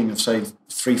managing blocking of, say,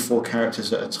 3-4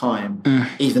 characters at a time,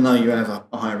 even though you have a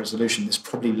higher resolution, there's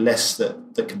probably less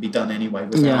that can be done anyway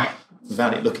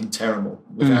without it looking terrible,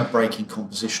 without breaking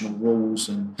compositional rules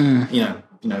and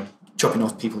chopping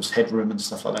off people's headroom and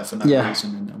stuff like that for no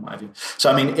reason and what have you. So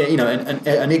I mean,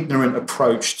 an ignorant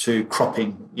approach to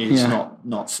cropping is not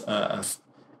a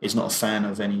fan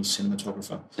of any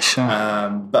cinematographer. Sure.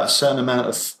 But a certain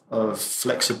amount of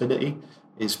flexibility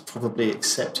is probably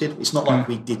accepted. It's not like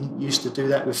we didn't used to do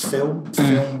that with film.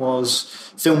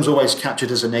 Film's always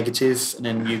captured as a negative, and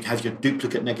then you have your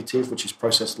duplicate negative, which is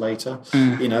processed later.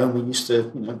 We used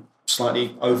to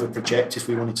slightly over project if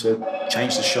we wanted to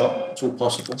change the shot. It's all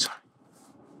possible.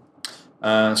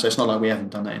 So it's not like we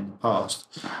haven't done that in the past.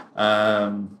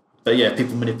 But yeah,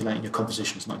 people manipulating your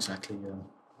composition is not exactly.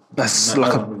 That's no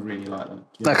like one would really like that.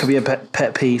 That could be a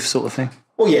pet peeve sort of thing.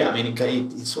 Well, yeah, I mean,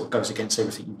 it sort of goes against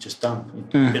everything you've just done.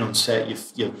 You've been on set,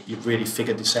 you've really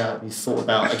figured this out. You've thought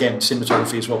about, again,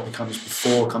 cinematography is what comes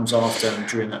before, comes after, and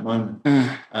during that moment.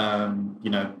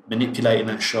 Manipulating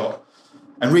that shot,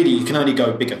 and really, you can only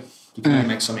go bigger. You can only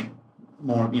make something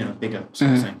more, bigger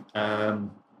sort of thing.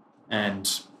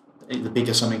 And the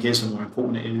bigger something is, the more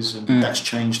important it is, and that's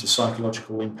changed the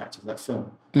psychological impact of that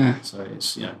film. So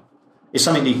it's it's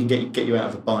something that can get you out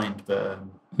of a bind, but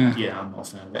I'm not a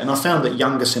fan of it. And I found that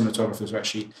younger cinematographers are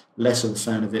actually less of a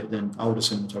fan of it than older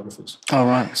cinematographers. Oh,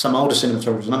 right. Some older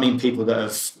cinematographers, and I mean people that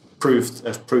have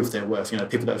proved their worth.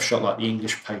 People that have shot like The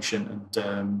English Patient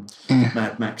and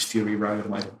Mad Max Fury Road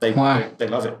and whatever. They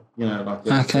love it.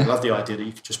 They love the idea that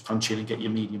you could just punch in and get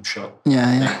your medium shot.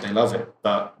 They love it.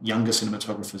 But younger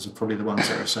cinematographers are probably the ones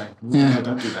that are saying, no,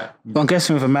 don't do that. Well, I'm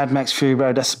guessing with a Mad Max Fury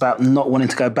Road, that's about not wanting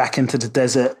to go back into the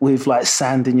desert with like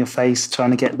sand in your face, trying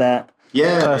to get that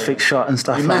perfect shot and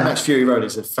stuff. Mad Max Fury Road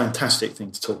is a fantastic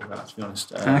thing to talk about, to be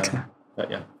honest. But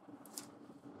yeah.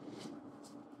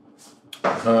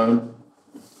 One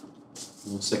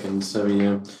second,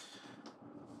 so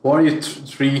what are your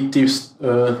three tips,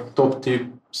 top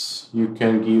tips you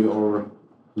can give our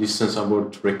listeners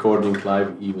about recording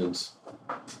live events?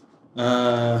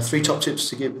 3 top tips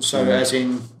to give. So, as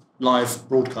in live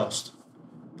broadcast.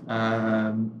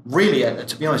 Really,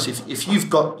 to be honest, if you've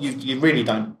got you really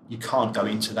don't, you can't go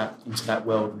into that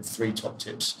world with 3 top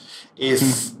tips.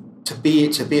 If to be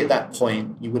at that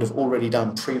point, you would have already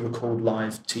done pre-record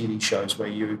live TV shows where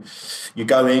you're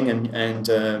going and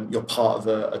you're part of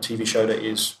a TV show that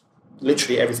is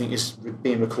literally everything is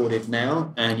being recorded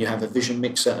now, and you have a vision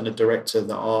mixer and a director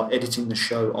that are editing the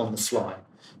show on the fly.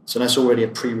 So that's already a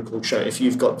pre-record show. If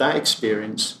you've got that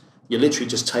experience, you're literally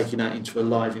just taking that into a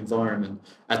live environment.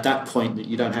 At that point, that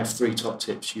you don't have 3 top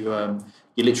tips. You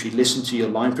literally listen to your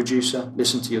line producer,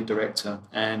 listen to your director,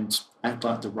 and act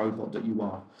like the robot that you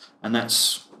are. And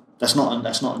that's not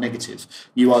a negative.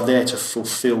 You are there to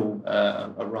fulfill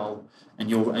a role, and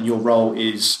your role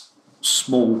is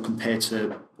small compared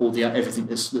to all the everything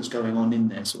that's going on in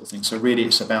there, sort of thing. So really,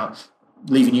 it's about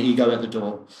leaving your ego at the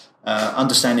door,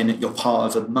 understanding that you're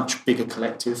part of a much bigger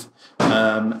collective,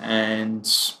 and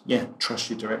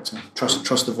trust your director,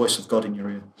 trust the voice of God in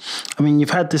your ear. I mean, you've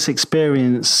had this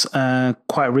experience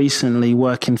quite recently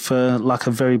working for like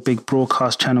a very big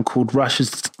broadcast channel called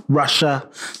Russia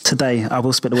Today. I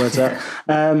will spit the words out.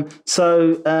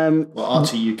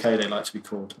 RT UK they like to be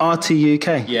called. RT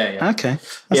UK. Yeah. Okay.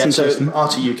 That's interesting. So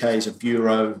RT UK is a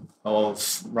bureau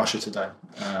of Russia Today.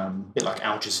 A bit like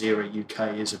Al Jazeera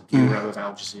UK is a bureau of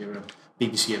Al Jazeera.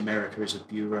 BBC America is a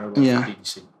bureau of the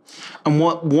BBC. And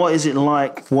what is it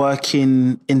like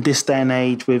working in this day and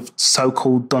age with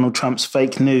so-called Donald Trump's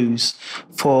fake news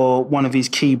for one of his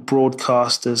key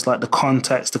broadcasters, like the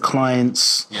contacts, the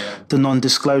clients, the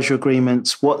non-disclosure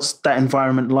agreements? What's that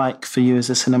environment like for you as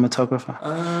a cinematographer?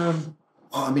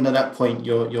 At that point,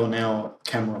 you're now a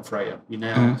camera operator. You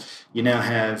now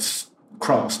have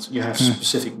craft. You have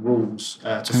specific rules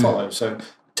to follow. So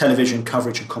television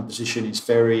coverage and composition is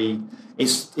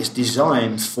it's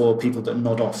designed for people that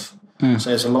nod off. So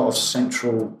there's a lot of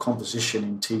central composition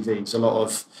in TV. There's a lot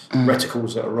of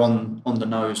reticles that are on the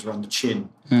nose or on the chin,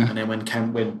 and then when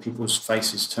people's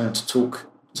faces turn to talk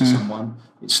to someone,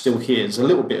 it's still here. There's a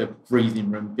little bit of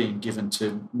breathing room being given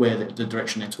to where the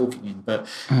direction they're talking in, but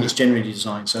it's generally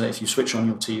designed so that if you switch on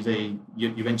your TV,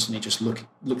 you instantly just look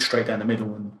straight down the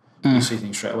middle and you see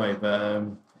things straight away. But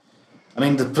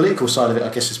the political side of it, I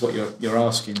guess, is what you're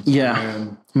asking. Yeah.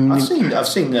 I've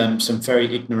seen some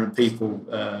very ignorant people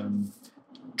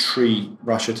treat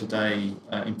Russia Today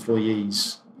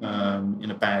employees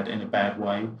in a bad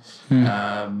way,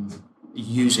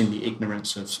 using the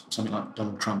ignorance of something like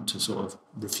Donald Trump to sort of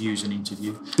refuse an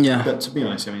interview. Yeah. But to be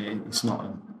honest, it's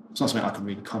not something I can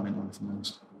really comment on, if I'm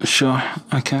honest. Sure.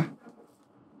 Okay.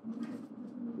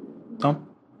 Tom?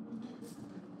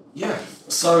 Yeah.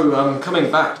 So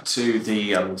coming back to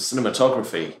the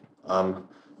cinematography,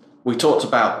 we talked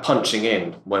about punching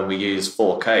in when we use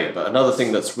 4K, but another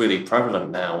thing that's really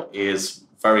prevalent now is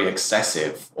very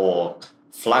excessive or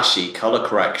flashy color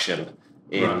correction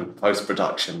in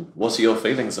post-production. What are your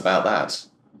feelings about that?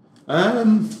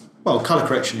 Well, color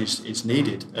correction is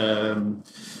needed.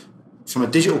 From a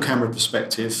digital camera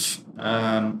perspective,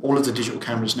 all of the digital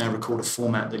cameras now record a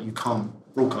format that you can't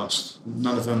broadcast.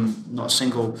 None of them, not a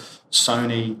single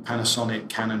Sony, Panasonic,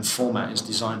 Canon format is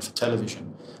designed for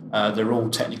television. They're all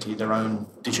technically their own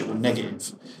digital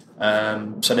negative.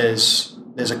 So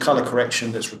there's a color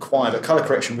correction that's required. But color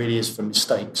correction really is for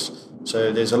mistakes.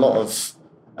 So there's a lot of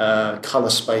color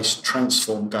space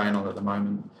transform going on at the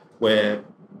moment,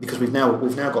 because we've now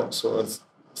got sort of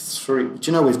 3. Do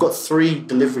you know we've got 3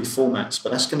 delivery formats,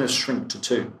 but that's going to shrink to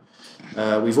 2.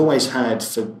 We've always had,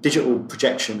 for digital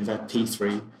projection, we've had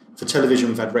P3. For television,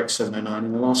 we've had Rec 709.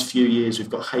 In the last few years, we've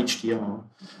got HDR.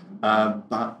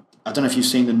 But I don't know if you've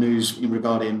seen the news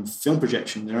regarding film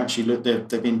projection.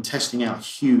 They've been testing out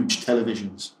huge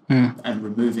televisions and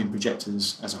removing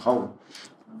projectors as a whole.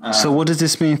 So what does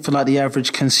this mean for like the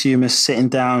average consumer sitting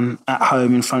down at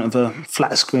home in front of a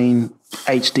flat screen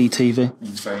HD TV? It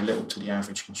means very little to the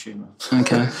average consumer.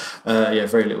 Okay.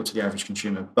 Very little to the average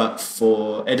consumer. But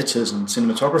for editors and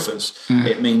cinematographers,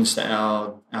 it means that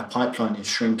our pipeline is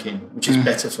shrinking, which is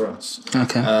better for us.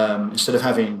 Okay. Instead of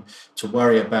having to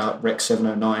worry about Rec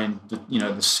 709, the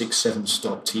 6-7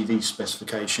 stop TV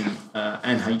specification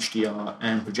and HDR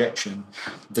and projection,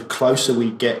 the closer we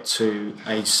get to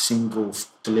a single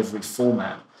delivery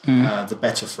format, the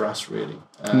better for us, really.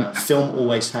 Film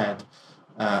always had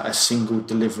a single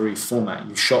delivery format.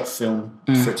 You shot film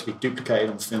for it to be duplicated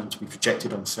on film, to be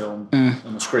projected on film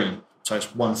on the screen. So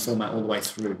it's one format all the way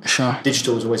through. Sure.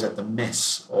 Digital has always had the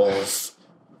mess of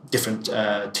different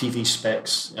TV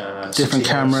specs, different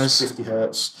cameras, 50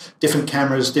 hertz, different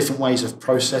cameras, different ways of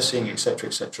processing, etc.,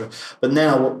 etc. But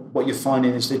now what you're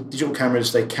finding is that digital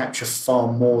cameras, they capture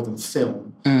far more than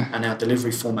film, and our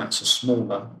delivery formats are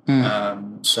smaller.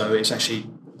 So it's actually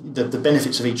the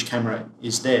benefits of each camera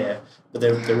is there, but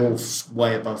they're all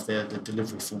way above the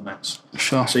delivery formats.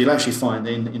 Sure. So you'll actually find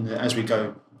as we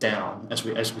go down, as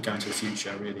we go into the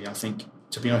future, really, I think,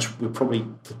 to be honest, we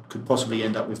could possibly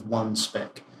end up with one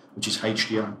spec, which is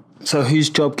HDR. So whose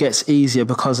job gets easier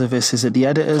because of this? Is it the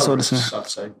editors Colorists, or I'd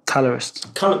say. Colorists?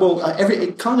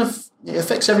 It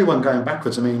affects everyone going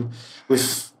backwards. I mean,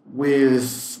 with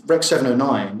Rec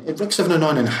 709, Rec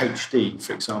 709 and HD,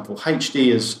 for example,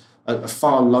 HD is a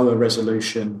far lower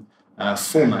resolution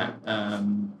format.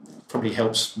 Probably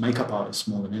helps makeup artists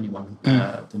more than anyone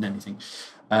than anything.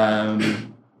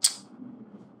 And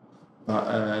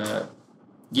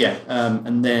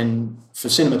then for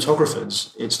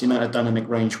cinematographers, it's the amount of dynamic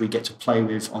range we get to play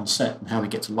with on set and how we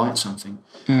get to light something.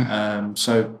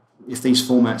 So if these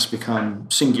formats become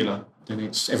singular,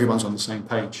 then everyone's on the same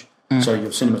page. So your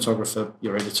cinematographer,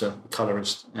 your editor,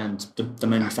 colorist, and the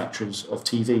manufacturers of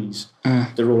TVs,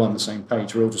 they're all on the same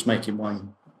page. We're all just making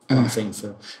one thing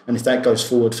and if that goes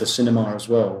forward for cinema as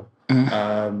well,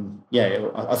 I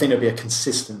think there'll be a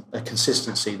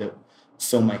consistency that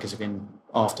filmmakers have been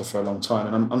after for a long time,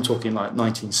 and I'm talking like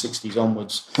 1960s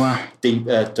onwards. Wow.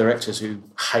 The directors who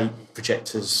hate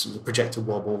projectors, the projector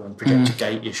wobble and projector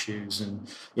gate issues, and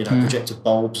projector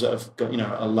bulbs that have got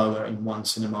are lower in one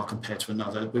cinema compared to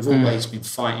another. We've always been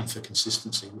fighting for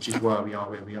consistency, which is why we are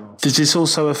where we are. Does this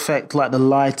also affect like the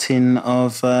lighting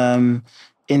of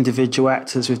individual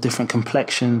actors with different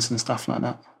complexions and stuff like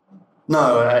that?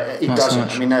 No, it Not doesn't. so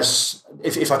much. I mean,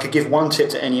 if I could give one tip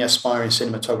to any aspiring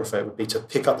cinematographer, it would be to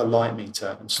pick up a light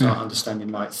meter and start understanding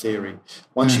light theory.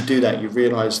 Once you do that, you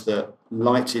realise that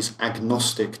light is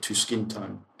agnostic to skin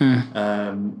tone.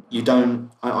 You don't.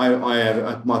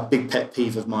 My big pet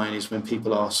peeve of mine is when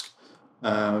people ask. They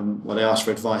ask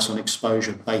for advice on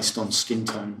exposure based on skin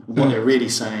tone. What they're really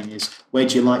saying is, where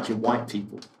do you like your white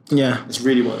people? Yeah. That's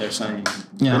really what they're saying.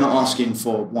 Yeah. They're not asking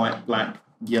for white, black,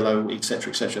 yellow, etc.,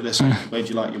 etc. They're saying, where do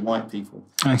you like your white people?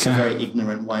 It's a very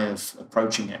ignorant way of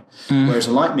approaching it. Whereas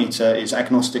a light meter is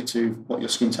agnostic to what your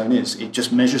skin tone is. It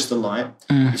just measures the light.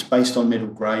 It's based on middle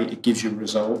grey. It gives you a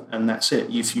result, and that's it.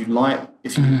 If you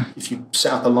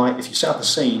set up a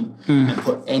scene and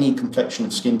put any complexion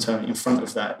of skin tone in front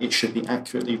of that, it should be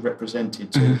accurately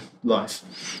represented to life.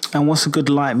 And what's a good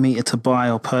light meter to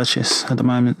buy or purchase at the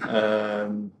moment?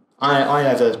 I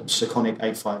have a Sekonic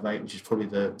 858, which is probably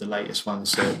the latest one.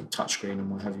 It's a touchscreen and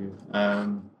what have you.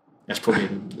 That's probably,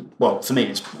 for me,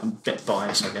 it's a bit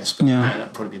biased, I guess, but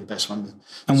that'd probably be the best one.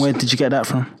 And where did you get that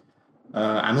from?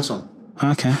 Amazon.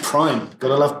 Okay. Prime.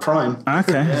 Gotta love Prime.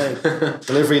 Okay.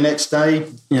 Delivery next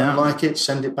day. Don't like it,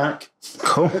 send it back.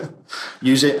 Cool.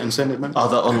 Use it and send it back.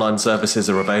 Other online services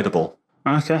are available.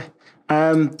 Okay.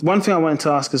 One thing I wanted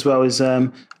to ask as well is,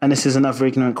 and this is another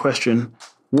ignorant question,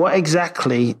 what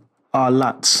exactly are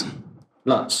LUTs?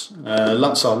 LUTs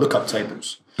are lookup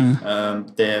tables.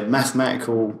 They're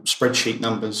mathematical spreadsheet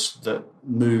numbers that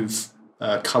move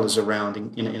colours around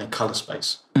in a colour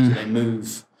space. So they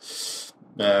move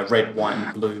red,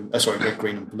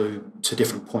 green and blue to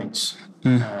different points.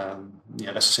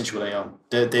 That's essentially what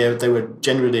they are.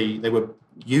 They were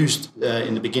used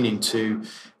in the beginning to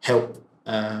help.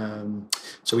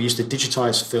 So we used to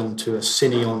digitize film to a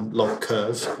Cineon log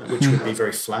curve, which would be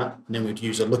very flat, and then we'd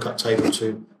use a lookup table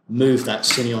to move that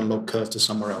Cineon log curve to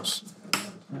somewhere else.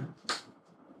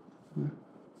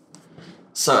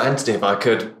 So, Anthony, if I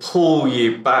could pull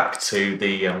you back to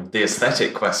the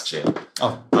aesthetic question.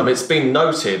 It's been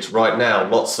noted right now,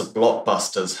 lots of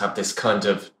blockbusters have this kind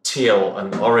of teal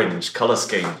and orange colour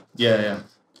scheme. Yeah.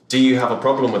 Do you have a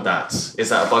problem with that? Is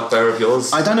that a bugbear of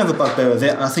yours? I don't have a bugbear with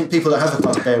it. I think people that have a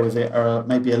bugbear with it are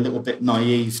maybe a little bit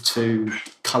naive to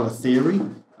colour theory.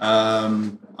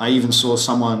 I even saw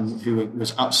someone who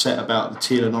was upset about the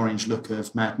teal and orange look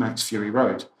of Mad Max Fury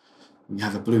Road. You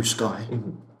have a blue sky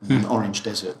and an orange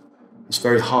desert. It's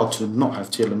very hard to not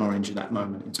have teal and orange in that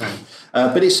moment in time.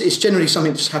 But it's generally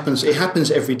something that just happens. It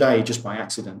happens every day just by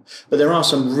accident. But there are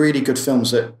some really good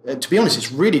films that, to be honest,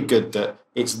 it's really good that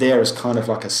it's there as kind of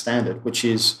like a standard, which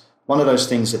is one of those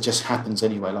things that just happens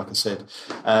anyway, like I said.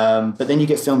 But then you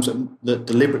get films that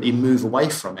deliberately move away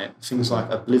from it, things like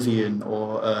Oblivion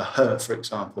or Her, for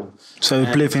example. So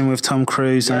Oblivion with Tom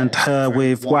Cruise and Her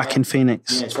with Joaquin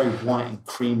Phoenix. Yeah, it's very white and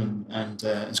cream, and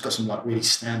it's got some like really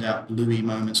standout bluey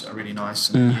moments that are really nice.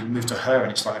 And you move to Her,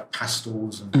 and it's like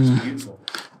pastels and it's beautiful.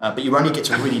 But you only get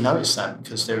to really notice that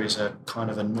because there is a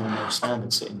kind of a normal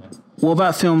standard sitting there. What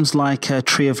about films like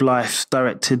Tree of Life,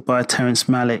 directed by Terrence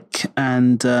Malick,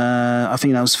 and I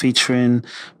think that was featuring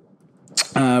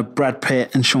Brad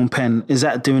Pitt and Sean Penn? Is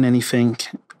that doing anything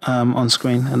on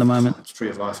screen at the moment? Tree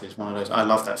of Life is one of those. I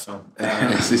love that film.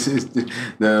 This is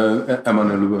the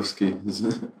Emmanuel Lubowski.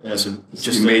 It's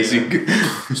just amazing.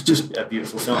 It's just a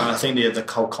beautiful film. And I think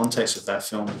the whole context of that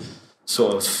film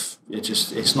sort of,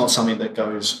 it's not something that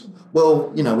goes,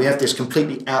 well, you know, we have this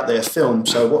completely out there film,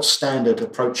 so what standard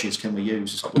approaches can we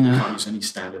use? It's like, well, we can't use any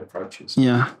standard approaches.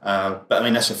 Yeah. But I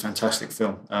mean, that's a fantastic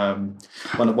film.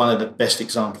 One of the best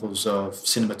examples of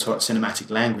cinematic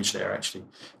language there, actually,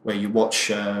 where you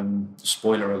watch,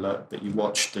 spoiler alert, but you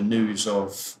watch the news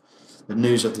of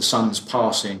the son's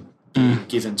passing being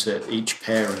given to each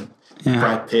parent. Yeah.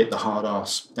 Brad Pitt, the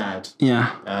hard-ass dad.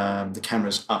 Yeah. The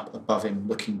camera's up above him,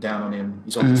 looking down on him.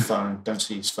 He's on the phone, don't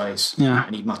see his face. Yeah.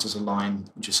 And he mutters a line,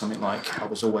 which is something like, "I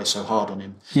was always so hard on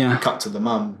him." Yeah. Cut to the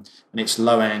mum, and it's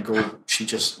low angle. She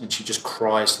just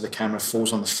cries to the camera,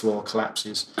 falls on the floor,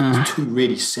 collapses. It's two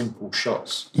really simple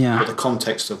shots. Yeah. But the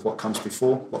context of what comes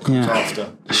before, what comes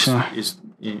after, is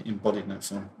embodied in that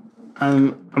film.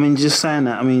 I mean, just saying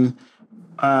that. I mean.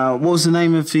 What was the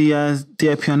name of the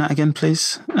DOP on that again,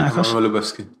 please?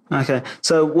 Lubowski. Okay,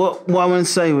 so what I want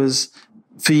to say was,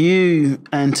 for you,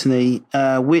 Anthony,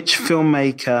 which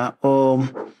filmmaker or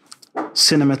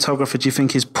cinematographer do you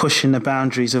think is pushing the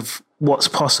boundaries of what's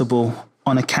possible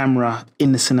on a camera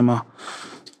in the cinema?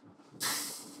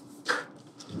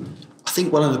 I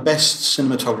think one of the best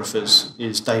cinematographers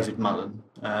is David Mullen.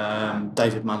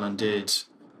 David Mullen did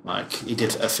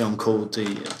a film called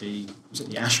the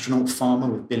Astronaut Farmer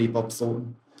with Billy Bob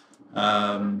Thornton.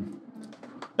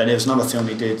 Then there was another film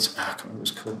he did. I can't remember what it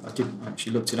was called. I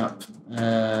actually looked it up.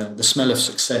 The Smell of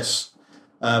Success.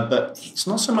 But it's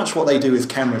not so much what they do with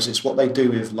cameras; it's what they do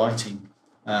with lighting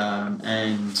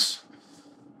and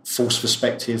false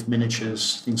perspective,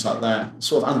 miniatures, things like that.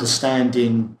 Sort of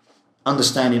understanding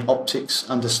optics,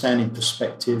 understanding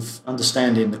perspective,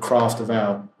 understanding the craft of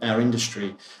our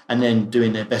industry, and then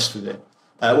doing their best with it.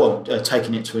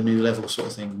 Taking it to a new level, sort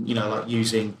of thing. You know, like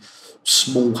using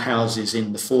small houses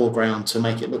in the foreground to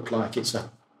make it look like it's a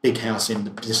big house in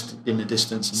the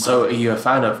distance. So, are you a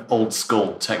fan of old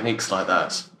school techniques like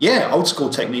that? Yeah, old school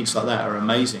techniques like that are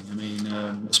amazing. I mean,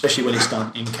 especially when it's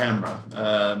done in camera.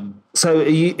 So,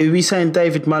 are we saying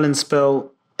David Mullen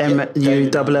spelled Mullen?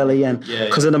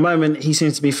 Because at the moment he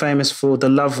seems to be famous for The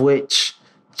Love Witch,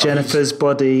 Jennifer's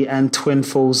Body, and Twin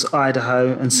Falls,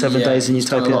 Idaho, and 7 Days in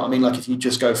Utopia. I mean, like if you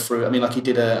just go through, I mean, like he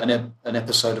did an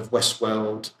episode of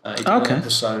Westworld. He did an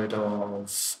episode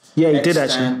of he did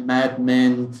actually Mad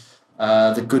Men,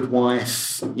 The Good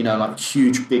Wife. You know, like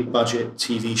huge, big budget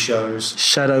TV shows.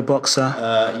 Shadow Boxer.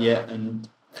 And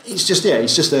he's a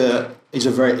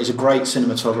great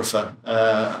cinematographer.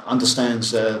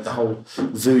 Understands the whole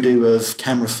voodoo of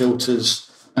camera filters.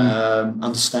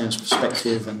 Understands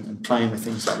perspective and playing with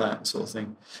things like that sort of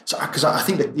thing. So, because I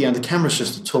think that the camera's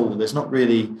just a tool. There's not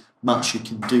really much you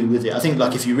can do with it. I think,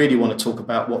 like, if you really want to talk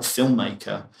about what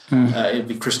filmmaker, it'd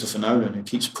be Christopher Nolan, who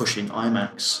keeps pushing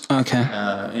IMAX. Okay.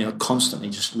 Constantly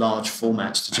just large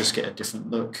formats to just get a different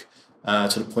look.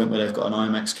 To the point where they've got an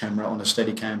IMAX camera on a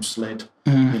Steadicam sled,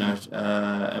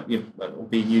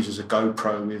 being used as a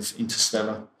GoPro with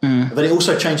Interstellar. But it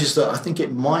also changes I think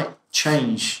it might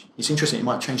change. It's interesting. It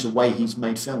might change the way he's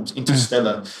made films.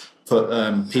 Interstellar put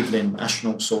people in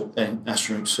astronaut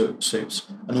suits,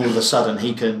 and all of a sudden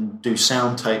he can do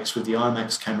sound takes with the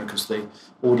IMAX camera because the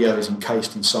audio is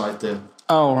encased inside the.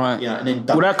 Oh, right. Yeah, and then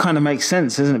that kind of makes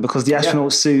sense, isn't it? Because the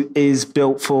astronaut suit is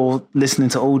built for listening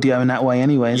to audio in that way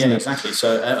anyway, isn't it? Yeah, exactly.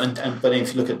 So, but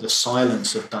if you look at the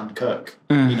silence of Dunkirk,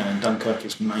 and Dunkirk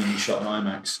is mainly shot on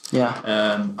IMAX. Yeah.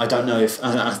 I don't know if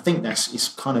I think it's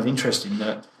kind of interesting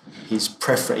that his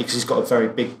preference, because he's got a very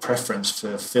big preference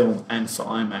for film and for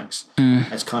IMAX,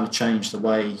 has kind of changed the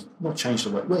way. Not changed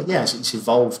the way. Well, yes, it's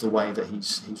evolved the way that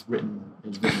he's written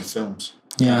films.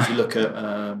 Yeah. If you look at.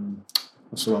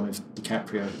 What's the one with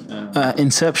DiCaprio?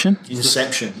 Inception.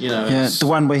 Inception, the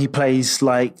one where he plays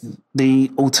like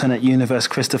the alternate universe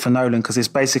Christopher Nolan, because it's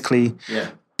basically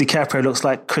DiCaprio looks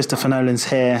like Christopher Nolan's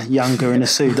hair, younger in a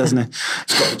suit, doesn't he?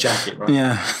 He's got the jacket, right?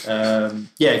 Yeah.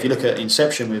 If you look at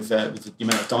Inception with the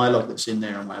amount of dialogue that's in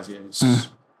there and what have you, it's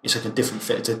like a different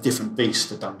fit. It's a different beast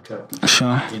to Dunkirk.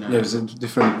 Sure. There's a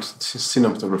different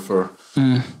cinematographer.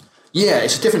 Yeah,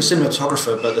 it's a different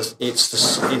cinematographer, but it's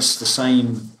the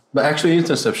same. But actually,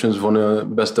 Interceptions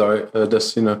won best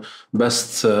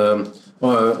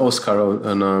Oscar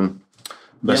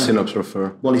Best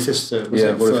cinematographer. Wally Pfister.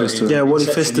 Wally Pfister. Yeah, Wally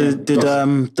Pfister did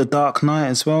The Dark Knight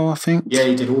as well, I think. Yeah,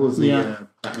 he did all of the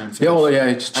Batman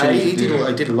films. He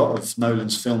did a lot of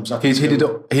Nolan's films. He did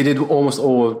almost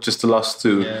all, just the last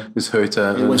two. Yeah. With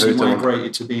Hoyte. Once he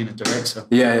migrated to being a director.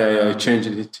 Yeah. He changed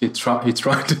it. He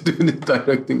tried to do the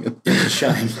directing. It's a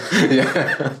shame.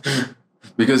 Yeah.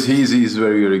 Because he's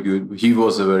very, very good. He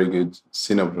was a very good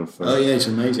cinematographer. Oh yeah, it's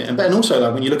amazing. And also,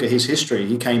 like when you look at his history,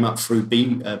 he came up through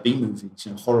B movies,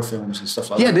 horror films and stuff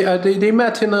like that. Yeah, they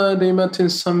met in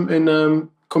some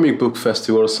comic book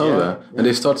festival or somewhere, and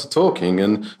they started talking.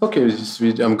 And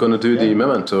I'm gonna do the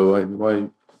Memento. Why?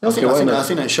 I think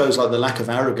that shows like the lack of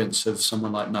arrogance of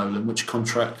someone like Nolan, which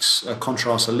contrasts a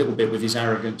little bit with his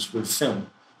arrogance with film.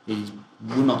 He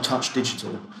will not touch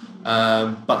digital,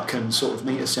 but can sort of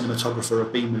meet a cinematographer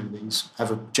of B movies, have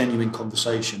a genuine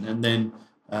conversation, and then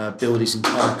build his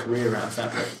entire career out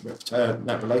of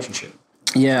that relationship.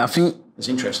 Yeah, I think it's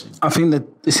interesting. I think that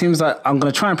it seems like I'm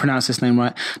going to try and pronounce this name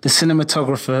right. The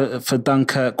cinematographer for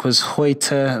Dunkirk was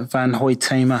Hoyte van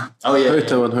Hoytema. Oh yeah, Hoyte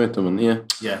van Hoytema.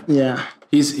 Yeah.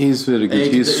 He's very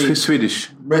good. He's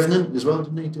Swedish. Revenant as well,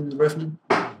 didn't he do the Revenant?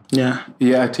 Yeah.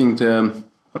 Yeah, I think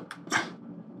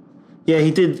yeah,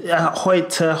 he did.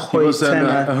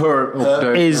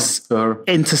 Hoytema is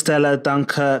Interstellar,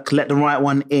 Dunkirk, Let the Right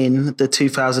One In, the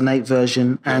 2008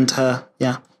 version, and Her.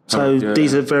 Yeah. So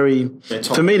these are for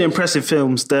me, the impressive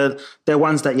films. They're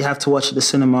ones that you have to watch at the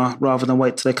cinema rather than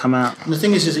wait till they come out. And the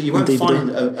thing is that you won't find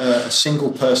a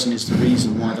single person is the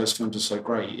reason why those films are so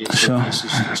great.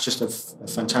 It's just a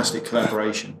fantastic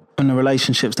collaboration. And the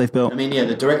relationships they've built. I mean,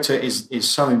 the director is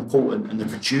so important, and the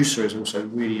producer is also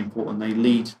really important. They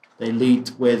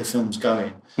lead where the film's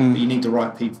going, but you need the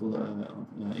right people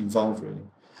involved, really.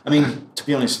 I mean, to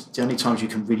be honest, the only times you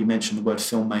can really mention the word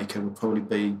filmmaker would probably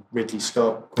be Ridley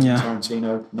Scott,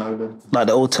 Tarantino, Nolan. Like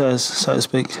the auteurs, so to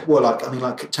speak. Well, like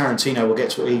Tarantino will get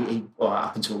to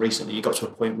up until recently, he got to a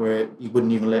point where he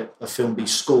wouldn't even let a film be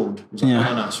scored. He was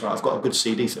like, no, it's right. I've got a good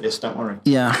CD for this. Don't worry.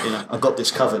 Yeah. I've got this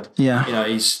covered. Yeah.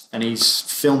 His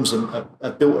films are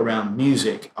built around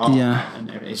music, art,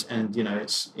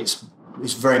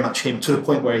 it's very much him, to the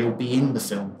point where he'll be in the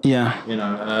film. Yeah.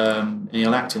 And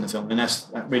he'll act in the film, and that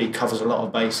really covers a lot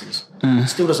of bases. It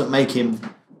still doesn't make him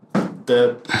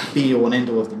the be-all and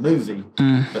end-all of the movie,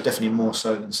 but definitely more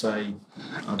so than, say,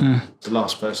 the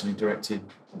last person who directed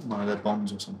one of their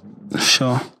Bonds or something.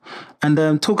 Sure.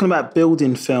 And talking about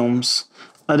building films,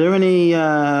 are there any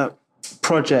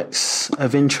projects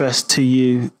of interest to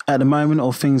you at the moment,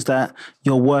 or things that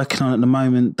you're working on at the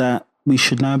moment that we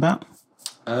should know about?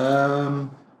 I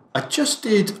just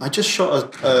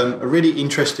shot a really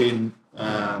interesting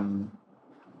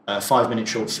 5-minute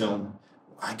short film.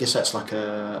 I guess that's like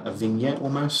a vignette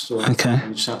almost, or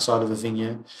just outside of a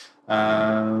vignette.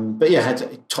 But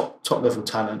had top level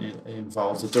talent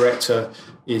involved. The director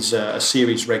is a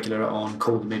series regular on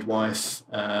Call the Midwife.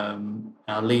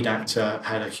 Our lead actor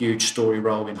had a huge story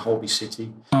role in Holby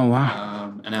City. Oh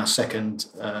wow! And our second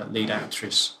lead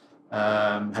actress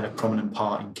had a prominent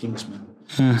part in Kingsman.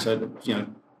 So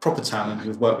proper talent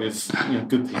who've worked with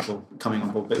good people coming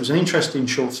on board. But it was an interesting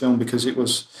short film because it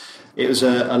was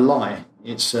a lie.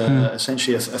 It's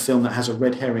essentially a film that has a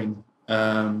red herring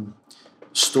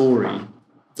story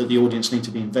that the audience need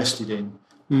to be invested in,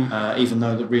 even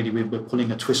though that really we're pulling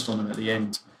a twist on them at the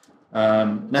end.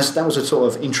 That was a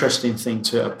sort of interesting thing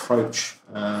to approach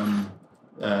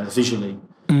visually,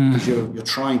 because you're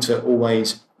trying to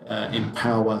always not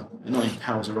empower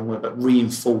is the wrong word, but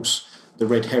reinforce the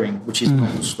red herring, which is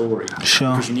not the story.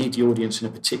 Sure. Because you need the audience in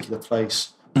a particular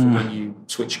place for when you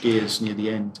switch gears near the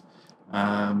end.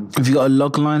 Have you got a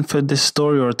log line for this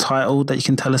story or a title that you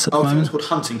can tell us at the moment? It's called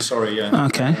Hunting, sorry. Yeah.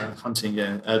 Okay. Hunting,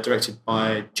 directed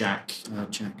by Jack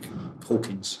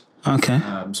Hawkins. Okay.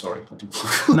 Sorry.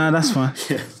 No, that's fine.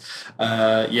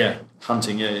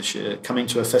 Hunting, coming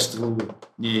to a festival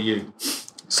near you.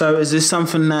 So is this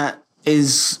something that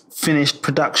is finished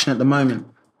production at the moment?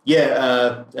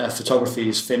 Photography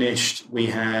is finished. We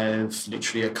have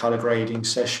literally a colour grading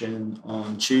session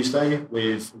on Tuesday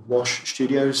with Wash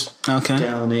Studios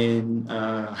down in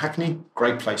Hackney.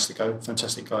 Great place to go.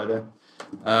 Fantastic guy there.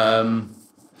 And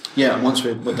once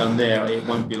we're done there, it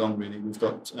won't be long really. We've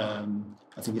got,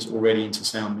 I think it's already into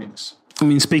sound mix. I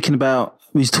mean,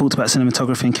 we talked about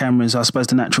cinematography and cameras. I suppose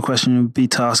the natural question would be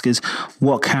to ask is,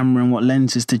 what camera and what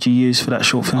lenses did you use for that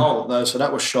short film? So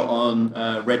that was shot on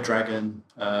Red Dragon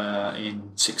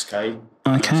in 6K.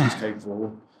 Okay. 6K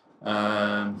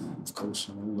Of course,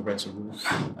 all the reds are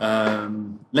raw.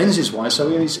 Lenses wise, so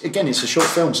it's a short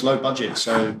film, it's low budget.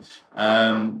 So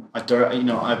I've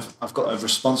got a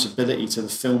responsibility to the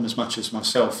film as much as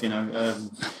myself.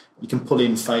 You can pull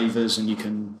in favours and you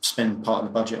can spend part of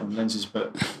the budget on lenses,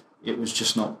 but it was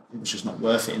just not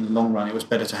worth it in the long run. It was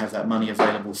better to have that money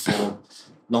available for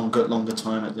longer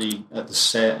time at the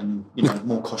set, and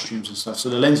more costumes and stuff. So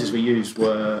the lenses we used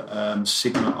were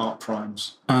Sigma Art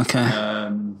Primes. Okay.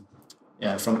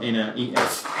 From in a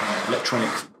EF electronic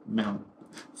mount.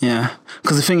 Yeah,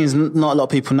 because the thing is, not a lot of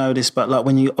people know this, but like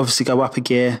when you obviously go up a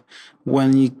gear,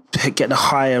 when you get the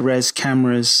higher res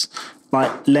cameras,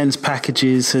 like lens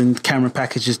packages and camera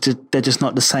packages, they're just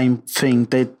not the same thing.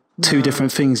 They're two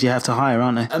different things you have to hire,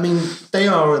 aren't they? I mean, they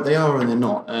are and they're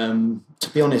not. To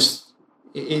be honest,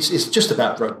 it's just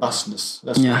about robustness.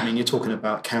 That's what I mean. You're talking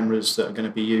about cameras that are going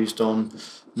to be used on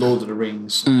Lord of the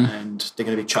Rings, and they're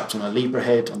going to be chucked on a Libra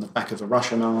head, on the back of a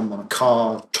Russian arm, on a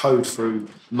car, towed through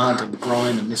mud and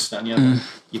grime and this, that and the other.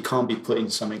 You can't be putting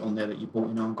something on there that you bought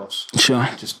in Argos. Sure.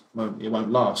 It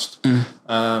won't last.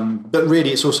 But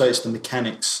really, it's the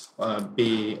mechanics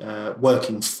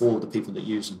working for the people that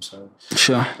use them. So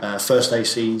sure. First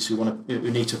ACs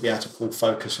who need to be able to pull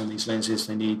focus on these lenses,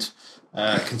 they need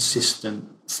consistent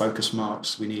focus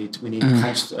marks. We need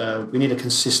a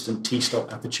consistent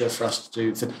T-stop aperture for us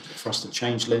to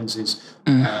change lenses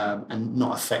and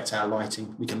not affect our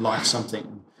lighting. We can light something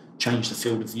and change the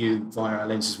field of view via our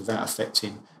lenses without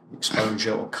affecting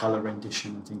exposure or color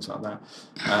rendition and things like that.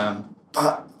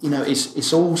 But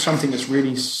it's all something that's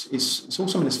really it's all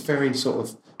something that's very sort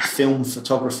of film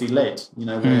photography led,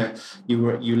 where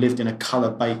you lived in a color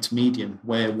baked medium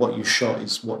where what you shot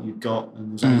is what you got,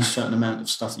 and there's only a certain amount of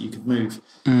stuff that you could move.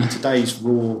 In today's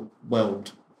raw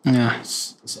world, I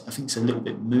think it's a little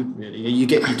bit moot, really. You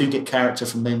do get character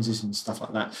from lenses and stuff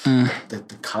like that. But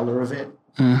the color of it,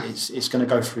 it's going to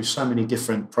go through so many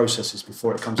different processes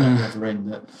before it comes out the other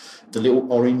end, that the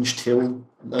little orange till,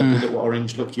 the little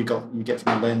orange look you get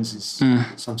from the lens is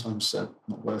sometimes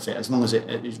not worth it. As long as it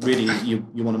really, you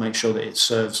want to make sure that it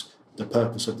serves the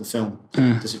purpose of the film.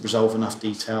 Does it resolve enough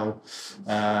detail?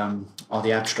 Are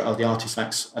the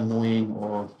artifacts annoying,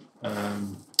 or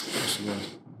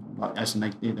as they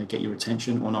get your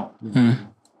attention or not?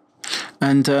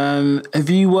 And have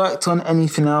you worked on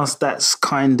anything else that's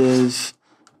kind of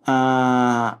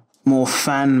more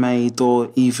fan-made,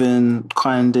 or even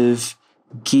kind of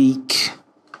geek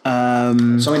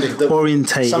orientated? Something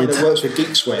that works with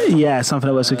Geek Sweat. Yeah, something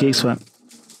that works with Geek Sweat.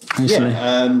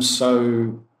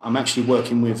 So I'm actually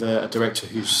working with a director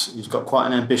who's got quite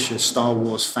an ambitious Star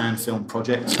Wars fan film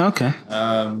project. Okay.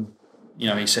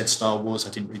 He said Star Wars.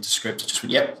 I didn't read the script. I just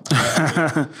went, yep.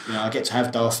 I get to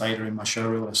have Darth Vader in my show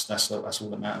reel. That's all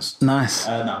that matters. Nice.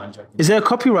 No, I'm joking. Is there a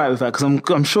copyright with that? Because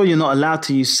I'm sure you're not allowed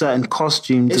to use certain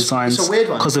costume designs. It's a weird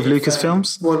one because of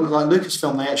Lucasfilms. Well, like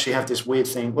Lucasfilm, they actually have this weird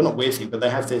thing. Well, not weird thing, but they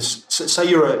have this. Say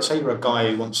you're a guy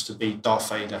who wants to be Darth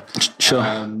Vader. Sure.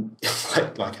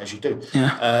 Like as you do.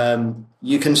 Yeah.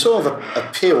 You can sort of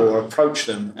appeal or approach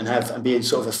them and be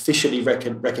sort of officially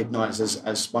recognised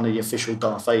as one of the official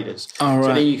Darth Vaders. Oh, right.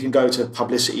 So then you can go to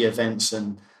publicity events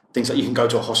and things like you can go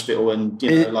to a hospital and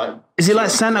Is it like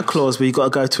Santa Claus, where you got to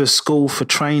go to a school for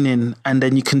training and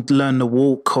then you can learn the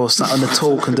walk or something, the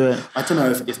talk and do it? I don't know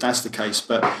if that's the case,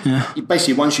 but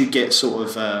basically once you get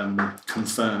sort of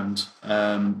confirmed,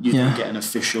 you can get an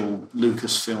official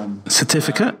Lucasfilm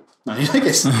certificate. No, I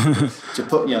guess to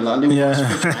put like a little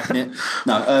magnet.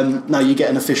 No, you get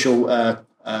an official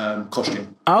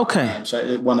costume. Okay.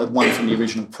 So one from the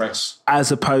original press.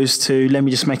 As opposed to, let me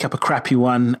just make up a crappy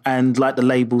one, and like the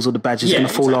labels or the badges going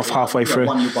to fall off halfway through.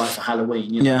 One you buy for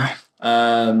Halloween. Yeah.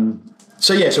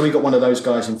 So we got one of those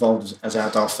guys involved as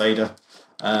our Darth Vader.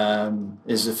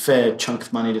 There's a fair chunk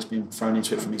of money that's been thrown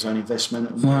into it from his own investment,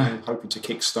 and we're hoping to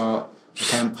kickstart the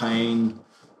campaign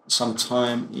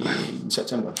sometime in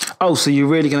September. Oh, so you're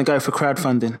really going to go for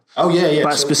crowdfunding? Oh, yeah.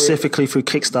 But so specifically through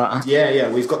Kickstarter? Yeah.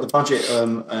 We've got the budget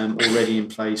already in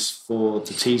place for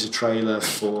the teaser trailer,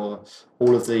 for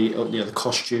all of the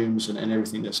costumes and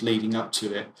everything that's leading up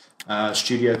to it.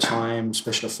 Studio time,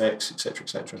 special effects,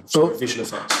 etc. Visual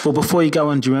effects. Well, before you go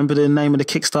on, do you remember the name of the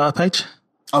Kickstarter page?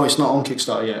 Oh, it's not on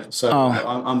Kickstarter yet. So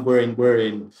we're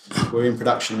in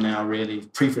production now, really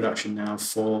pre-production now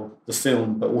for the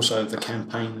film, but also the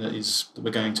campaign that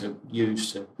we're going to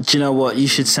use to. Do you know what? You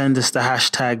should send us the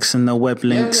hashtags and the web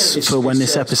links for when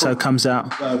this episode comes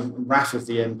out. Wrath of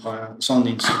the Empire. It's on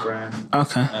Instagram.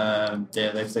 Okay.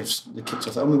 They've kicked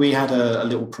off. I mean, we had a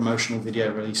little promotional video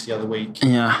released the other week.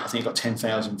 Yeah. I think it got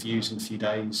 10,000 views in a few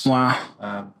days. Wow.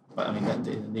 but I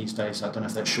mean, these days, I don't know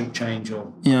if that's short change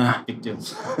or big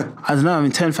deals. I don't know. I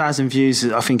mean, 10,000 views,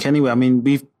 I think, anyway. I mean,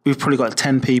 we've probably got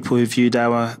 10 people who viewed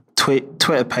our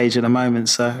Twitter page at the moment,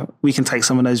 so we can take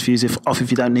some of those views off if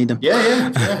you don't need them.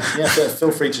 Yeah. Feel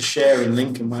free to share and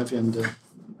link and whatever, and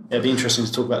it'd be interesting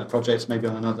to talk about the project maybe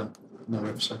on another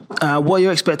episode. What are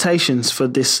your expectations for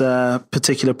this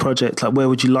particular project? Like, where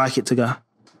would you like it to go?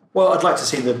 Well, I'd like to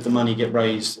see the money get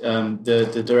raised.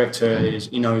 The director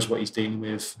he knows what he's dealing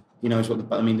with. He knows what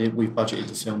we've budgeted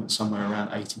the film at somewhere around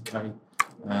 80k.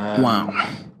 Wow.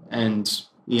 And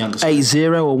he understands.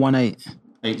 80 or 18?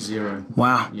 80.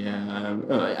 Wow. Yeah.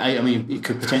 I mean, it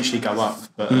could potentially go up,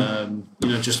 but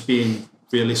just being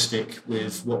realistic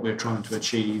with what we're trying to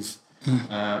achieve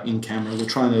in camera. We're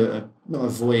trying to not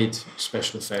avoid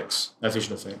special effects,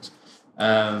 visual effects.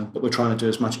 But we're trying to do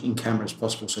as much in camera as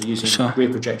possible. So using rear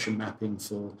projection mapping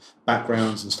for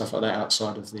backgrounds and stuff like that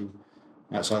outside of the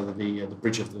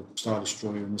bridge of the Star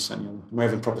Destroyer and this and the other. We're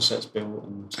having proper sets built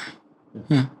and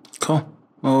cool.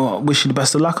 Well, I wish you the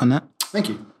best of luck on that. Thank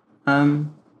you. I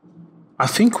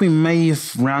think we may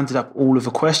have rounded up all of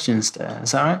the questions there.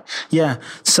 Is that right? Yeah.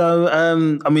 So, I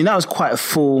mean, that was quite a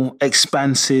full,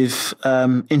 expansive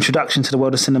introduction to the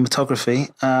world of cinematography.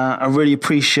 I really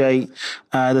appreciate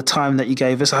the time that you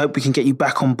gave us. I hope we can get you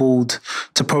back on board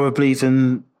to probably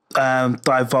even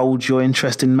divulge your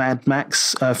interest in Mad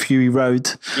Max Fury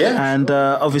Road. Yeah. And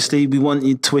obviously, we want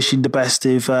you to wish you the best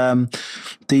of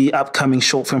the upcoming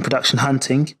short film production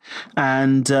Hunting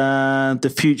and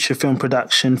the future film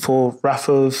production for Wrath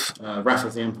of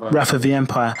the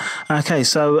Empire. Okay,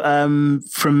 so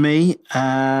from me,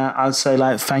 I'd say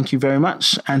thank you very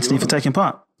much, Anthony, for taking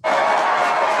part.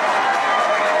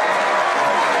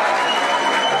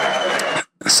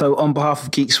 So on behalf of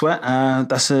Geek Sweat,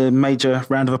 that's a major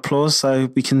round of applause so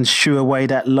we can shoo away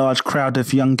that large crowd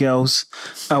of young girls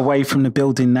away from the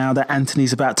building now that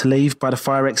Anthony's about to leave by the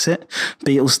fire exit,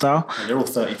 Beatles style. And they're all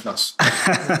 30 plus.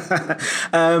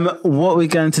 What we're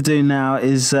going to do now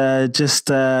is just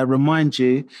remind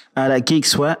you that Geek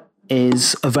Sweat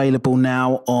is available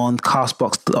now on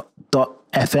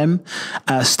Castbox.fm,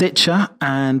 Stitcher,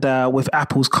 and with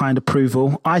Apple's kind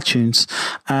approval, iTunes.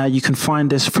 You can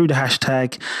find us through the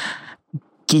hashtag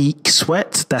Geek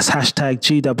Sweat. That's hashtag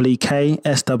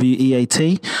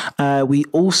GEEKSWEAT. We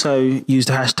also use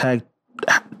the hashtag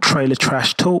Trailer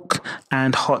Trash Talk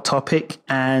and Hot Topic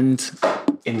and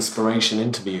Inspiration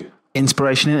Interviews.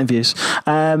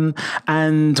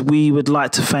 And we would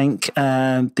like to thank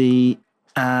our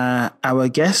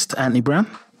guest, Anthony Brown,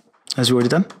 as we've already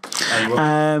done.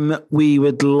 We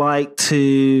would like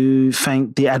to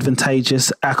thank the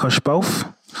advantageous Akash Bolf.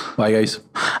 Bye, guys.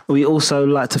 We also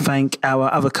like to thank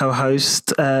our other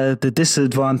co-host, the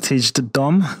disadvantaged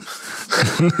Dom.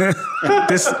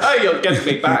 You're getting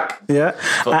me back. Yeah.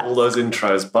 For all those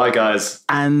intros. Bye, guys.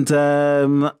 And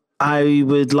I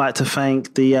would like to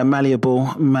thank the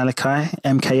malleable Malachi,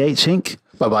 MKH Inc.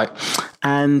 Bye-bye.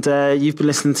 And you've been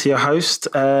listening to your host,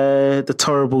 the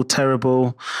terrible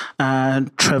Trevor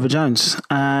Jones.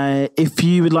 If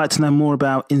you would like to know more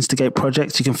about Instigate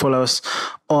Projects, you can follow us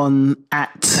on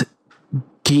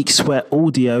 @Geek Sweat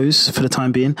Audios for the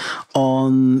time being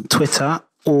on Twitter,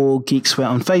 or Geek Sweat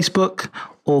on Facebook,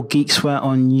 or Geek Sweat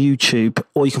on YouTube,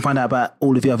 or you can find out about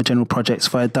all of the other general projects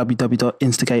via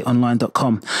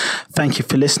www.instigateonline.com. Thank you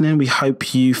for listening. We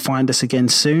hope you find us again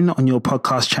soon on your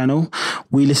podcast channel.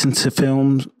 We listen to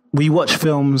films. We watch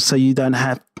films so you don't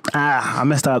have... I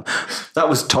messed up. That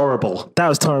was terrible.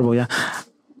 Yeah.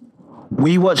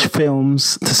 We watch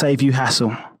films to save you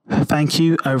hassle. Thank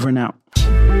you. Over and out.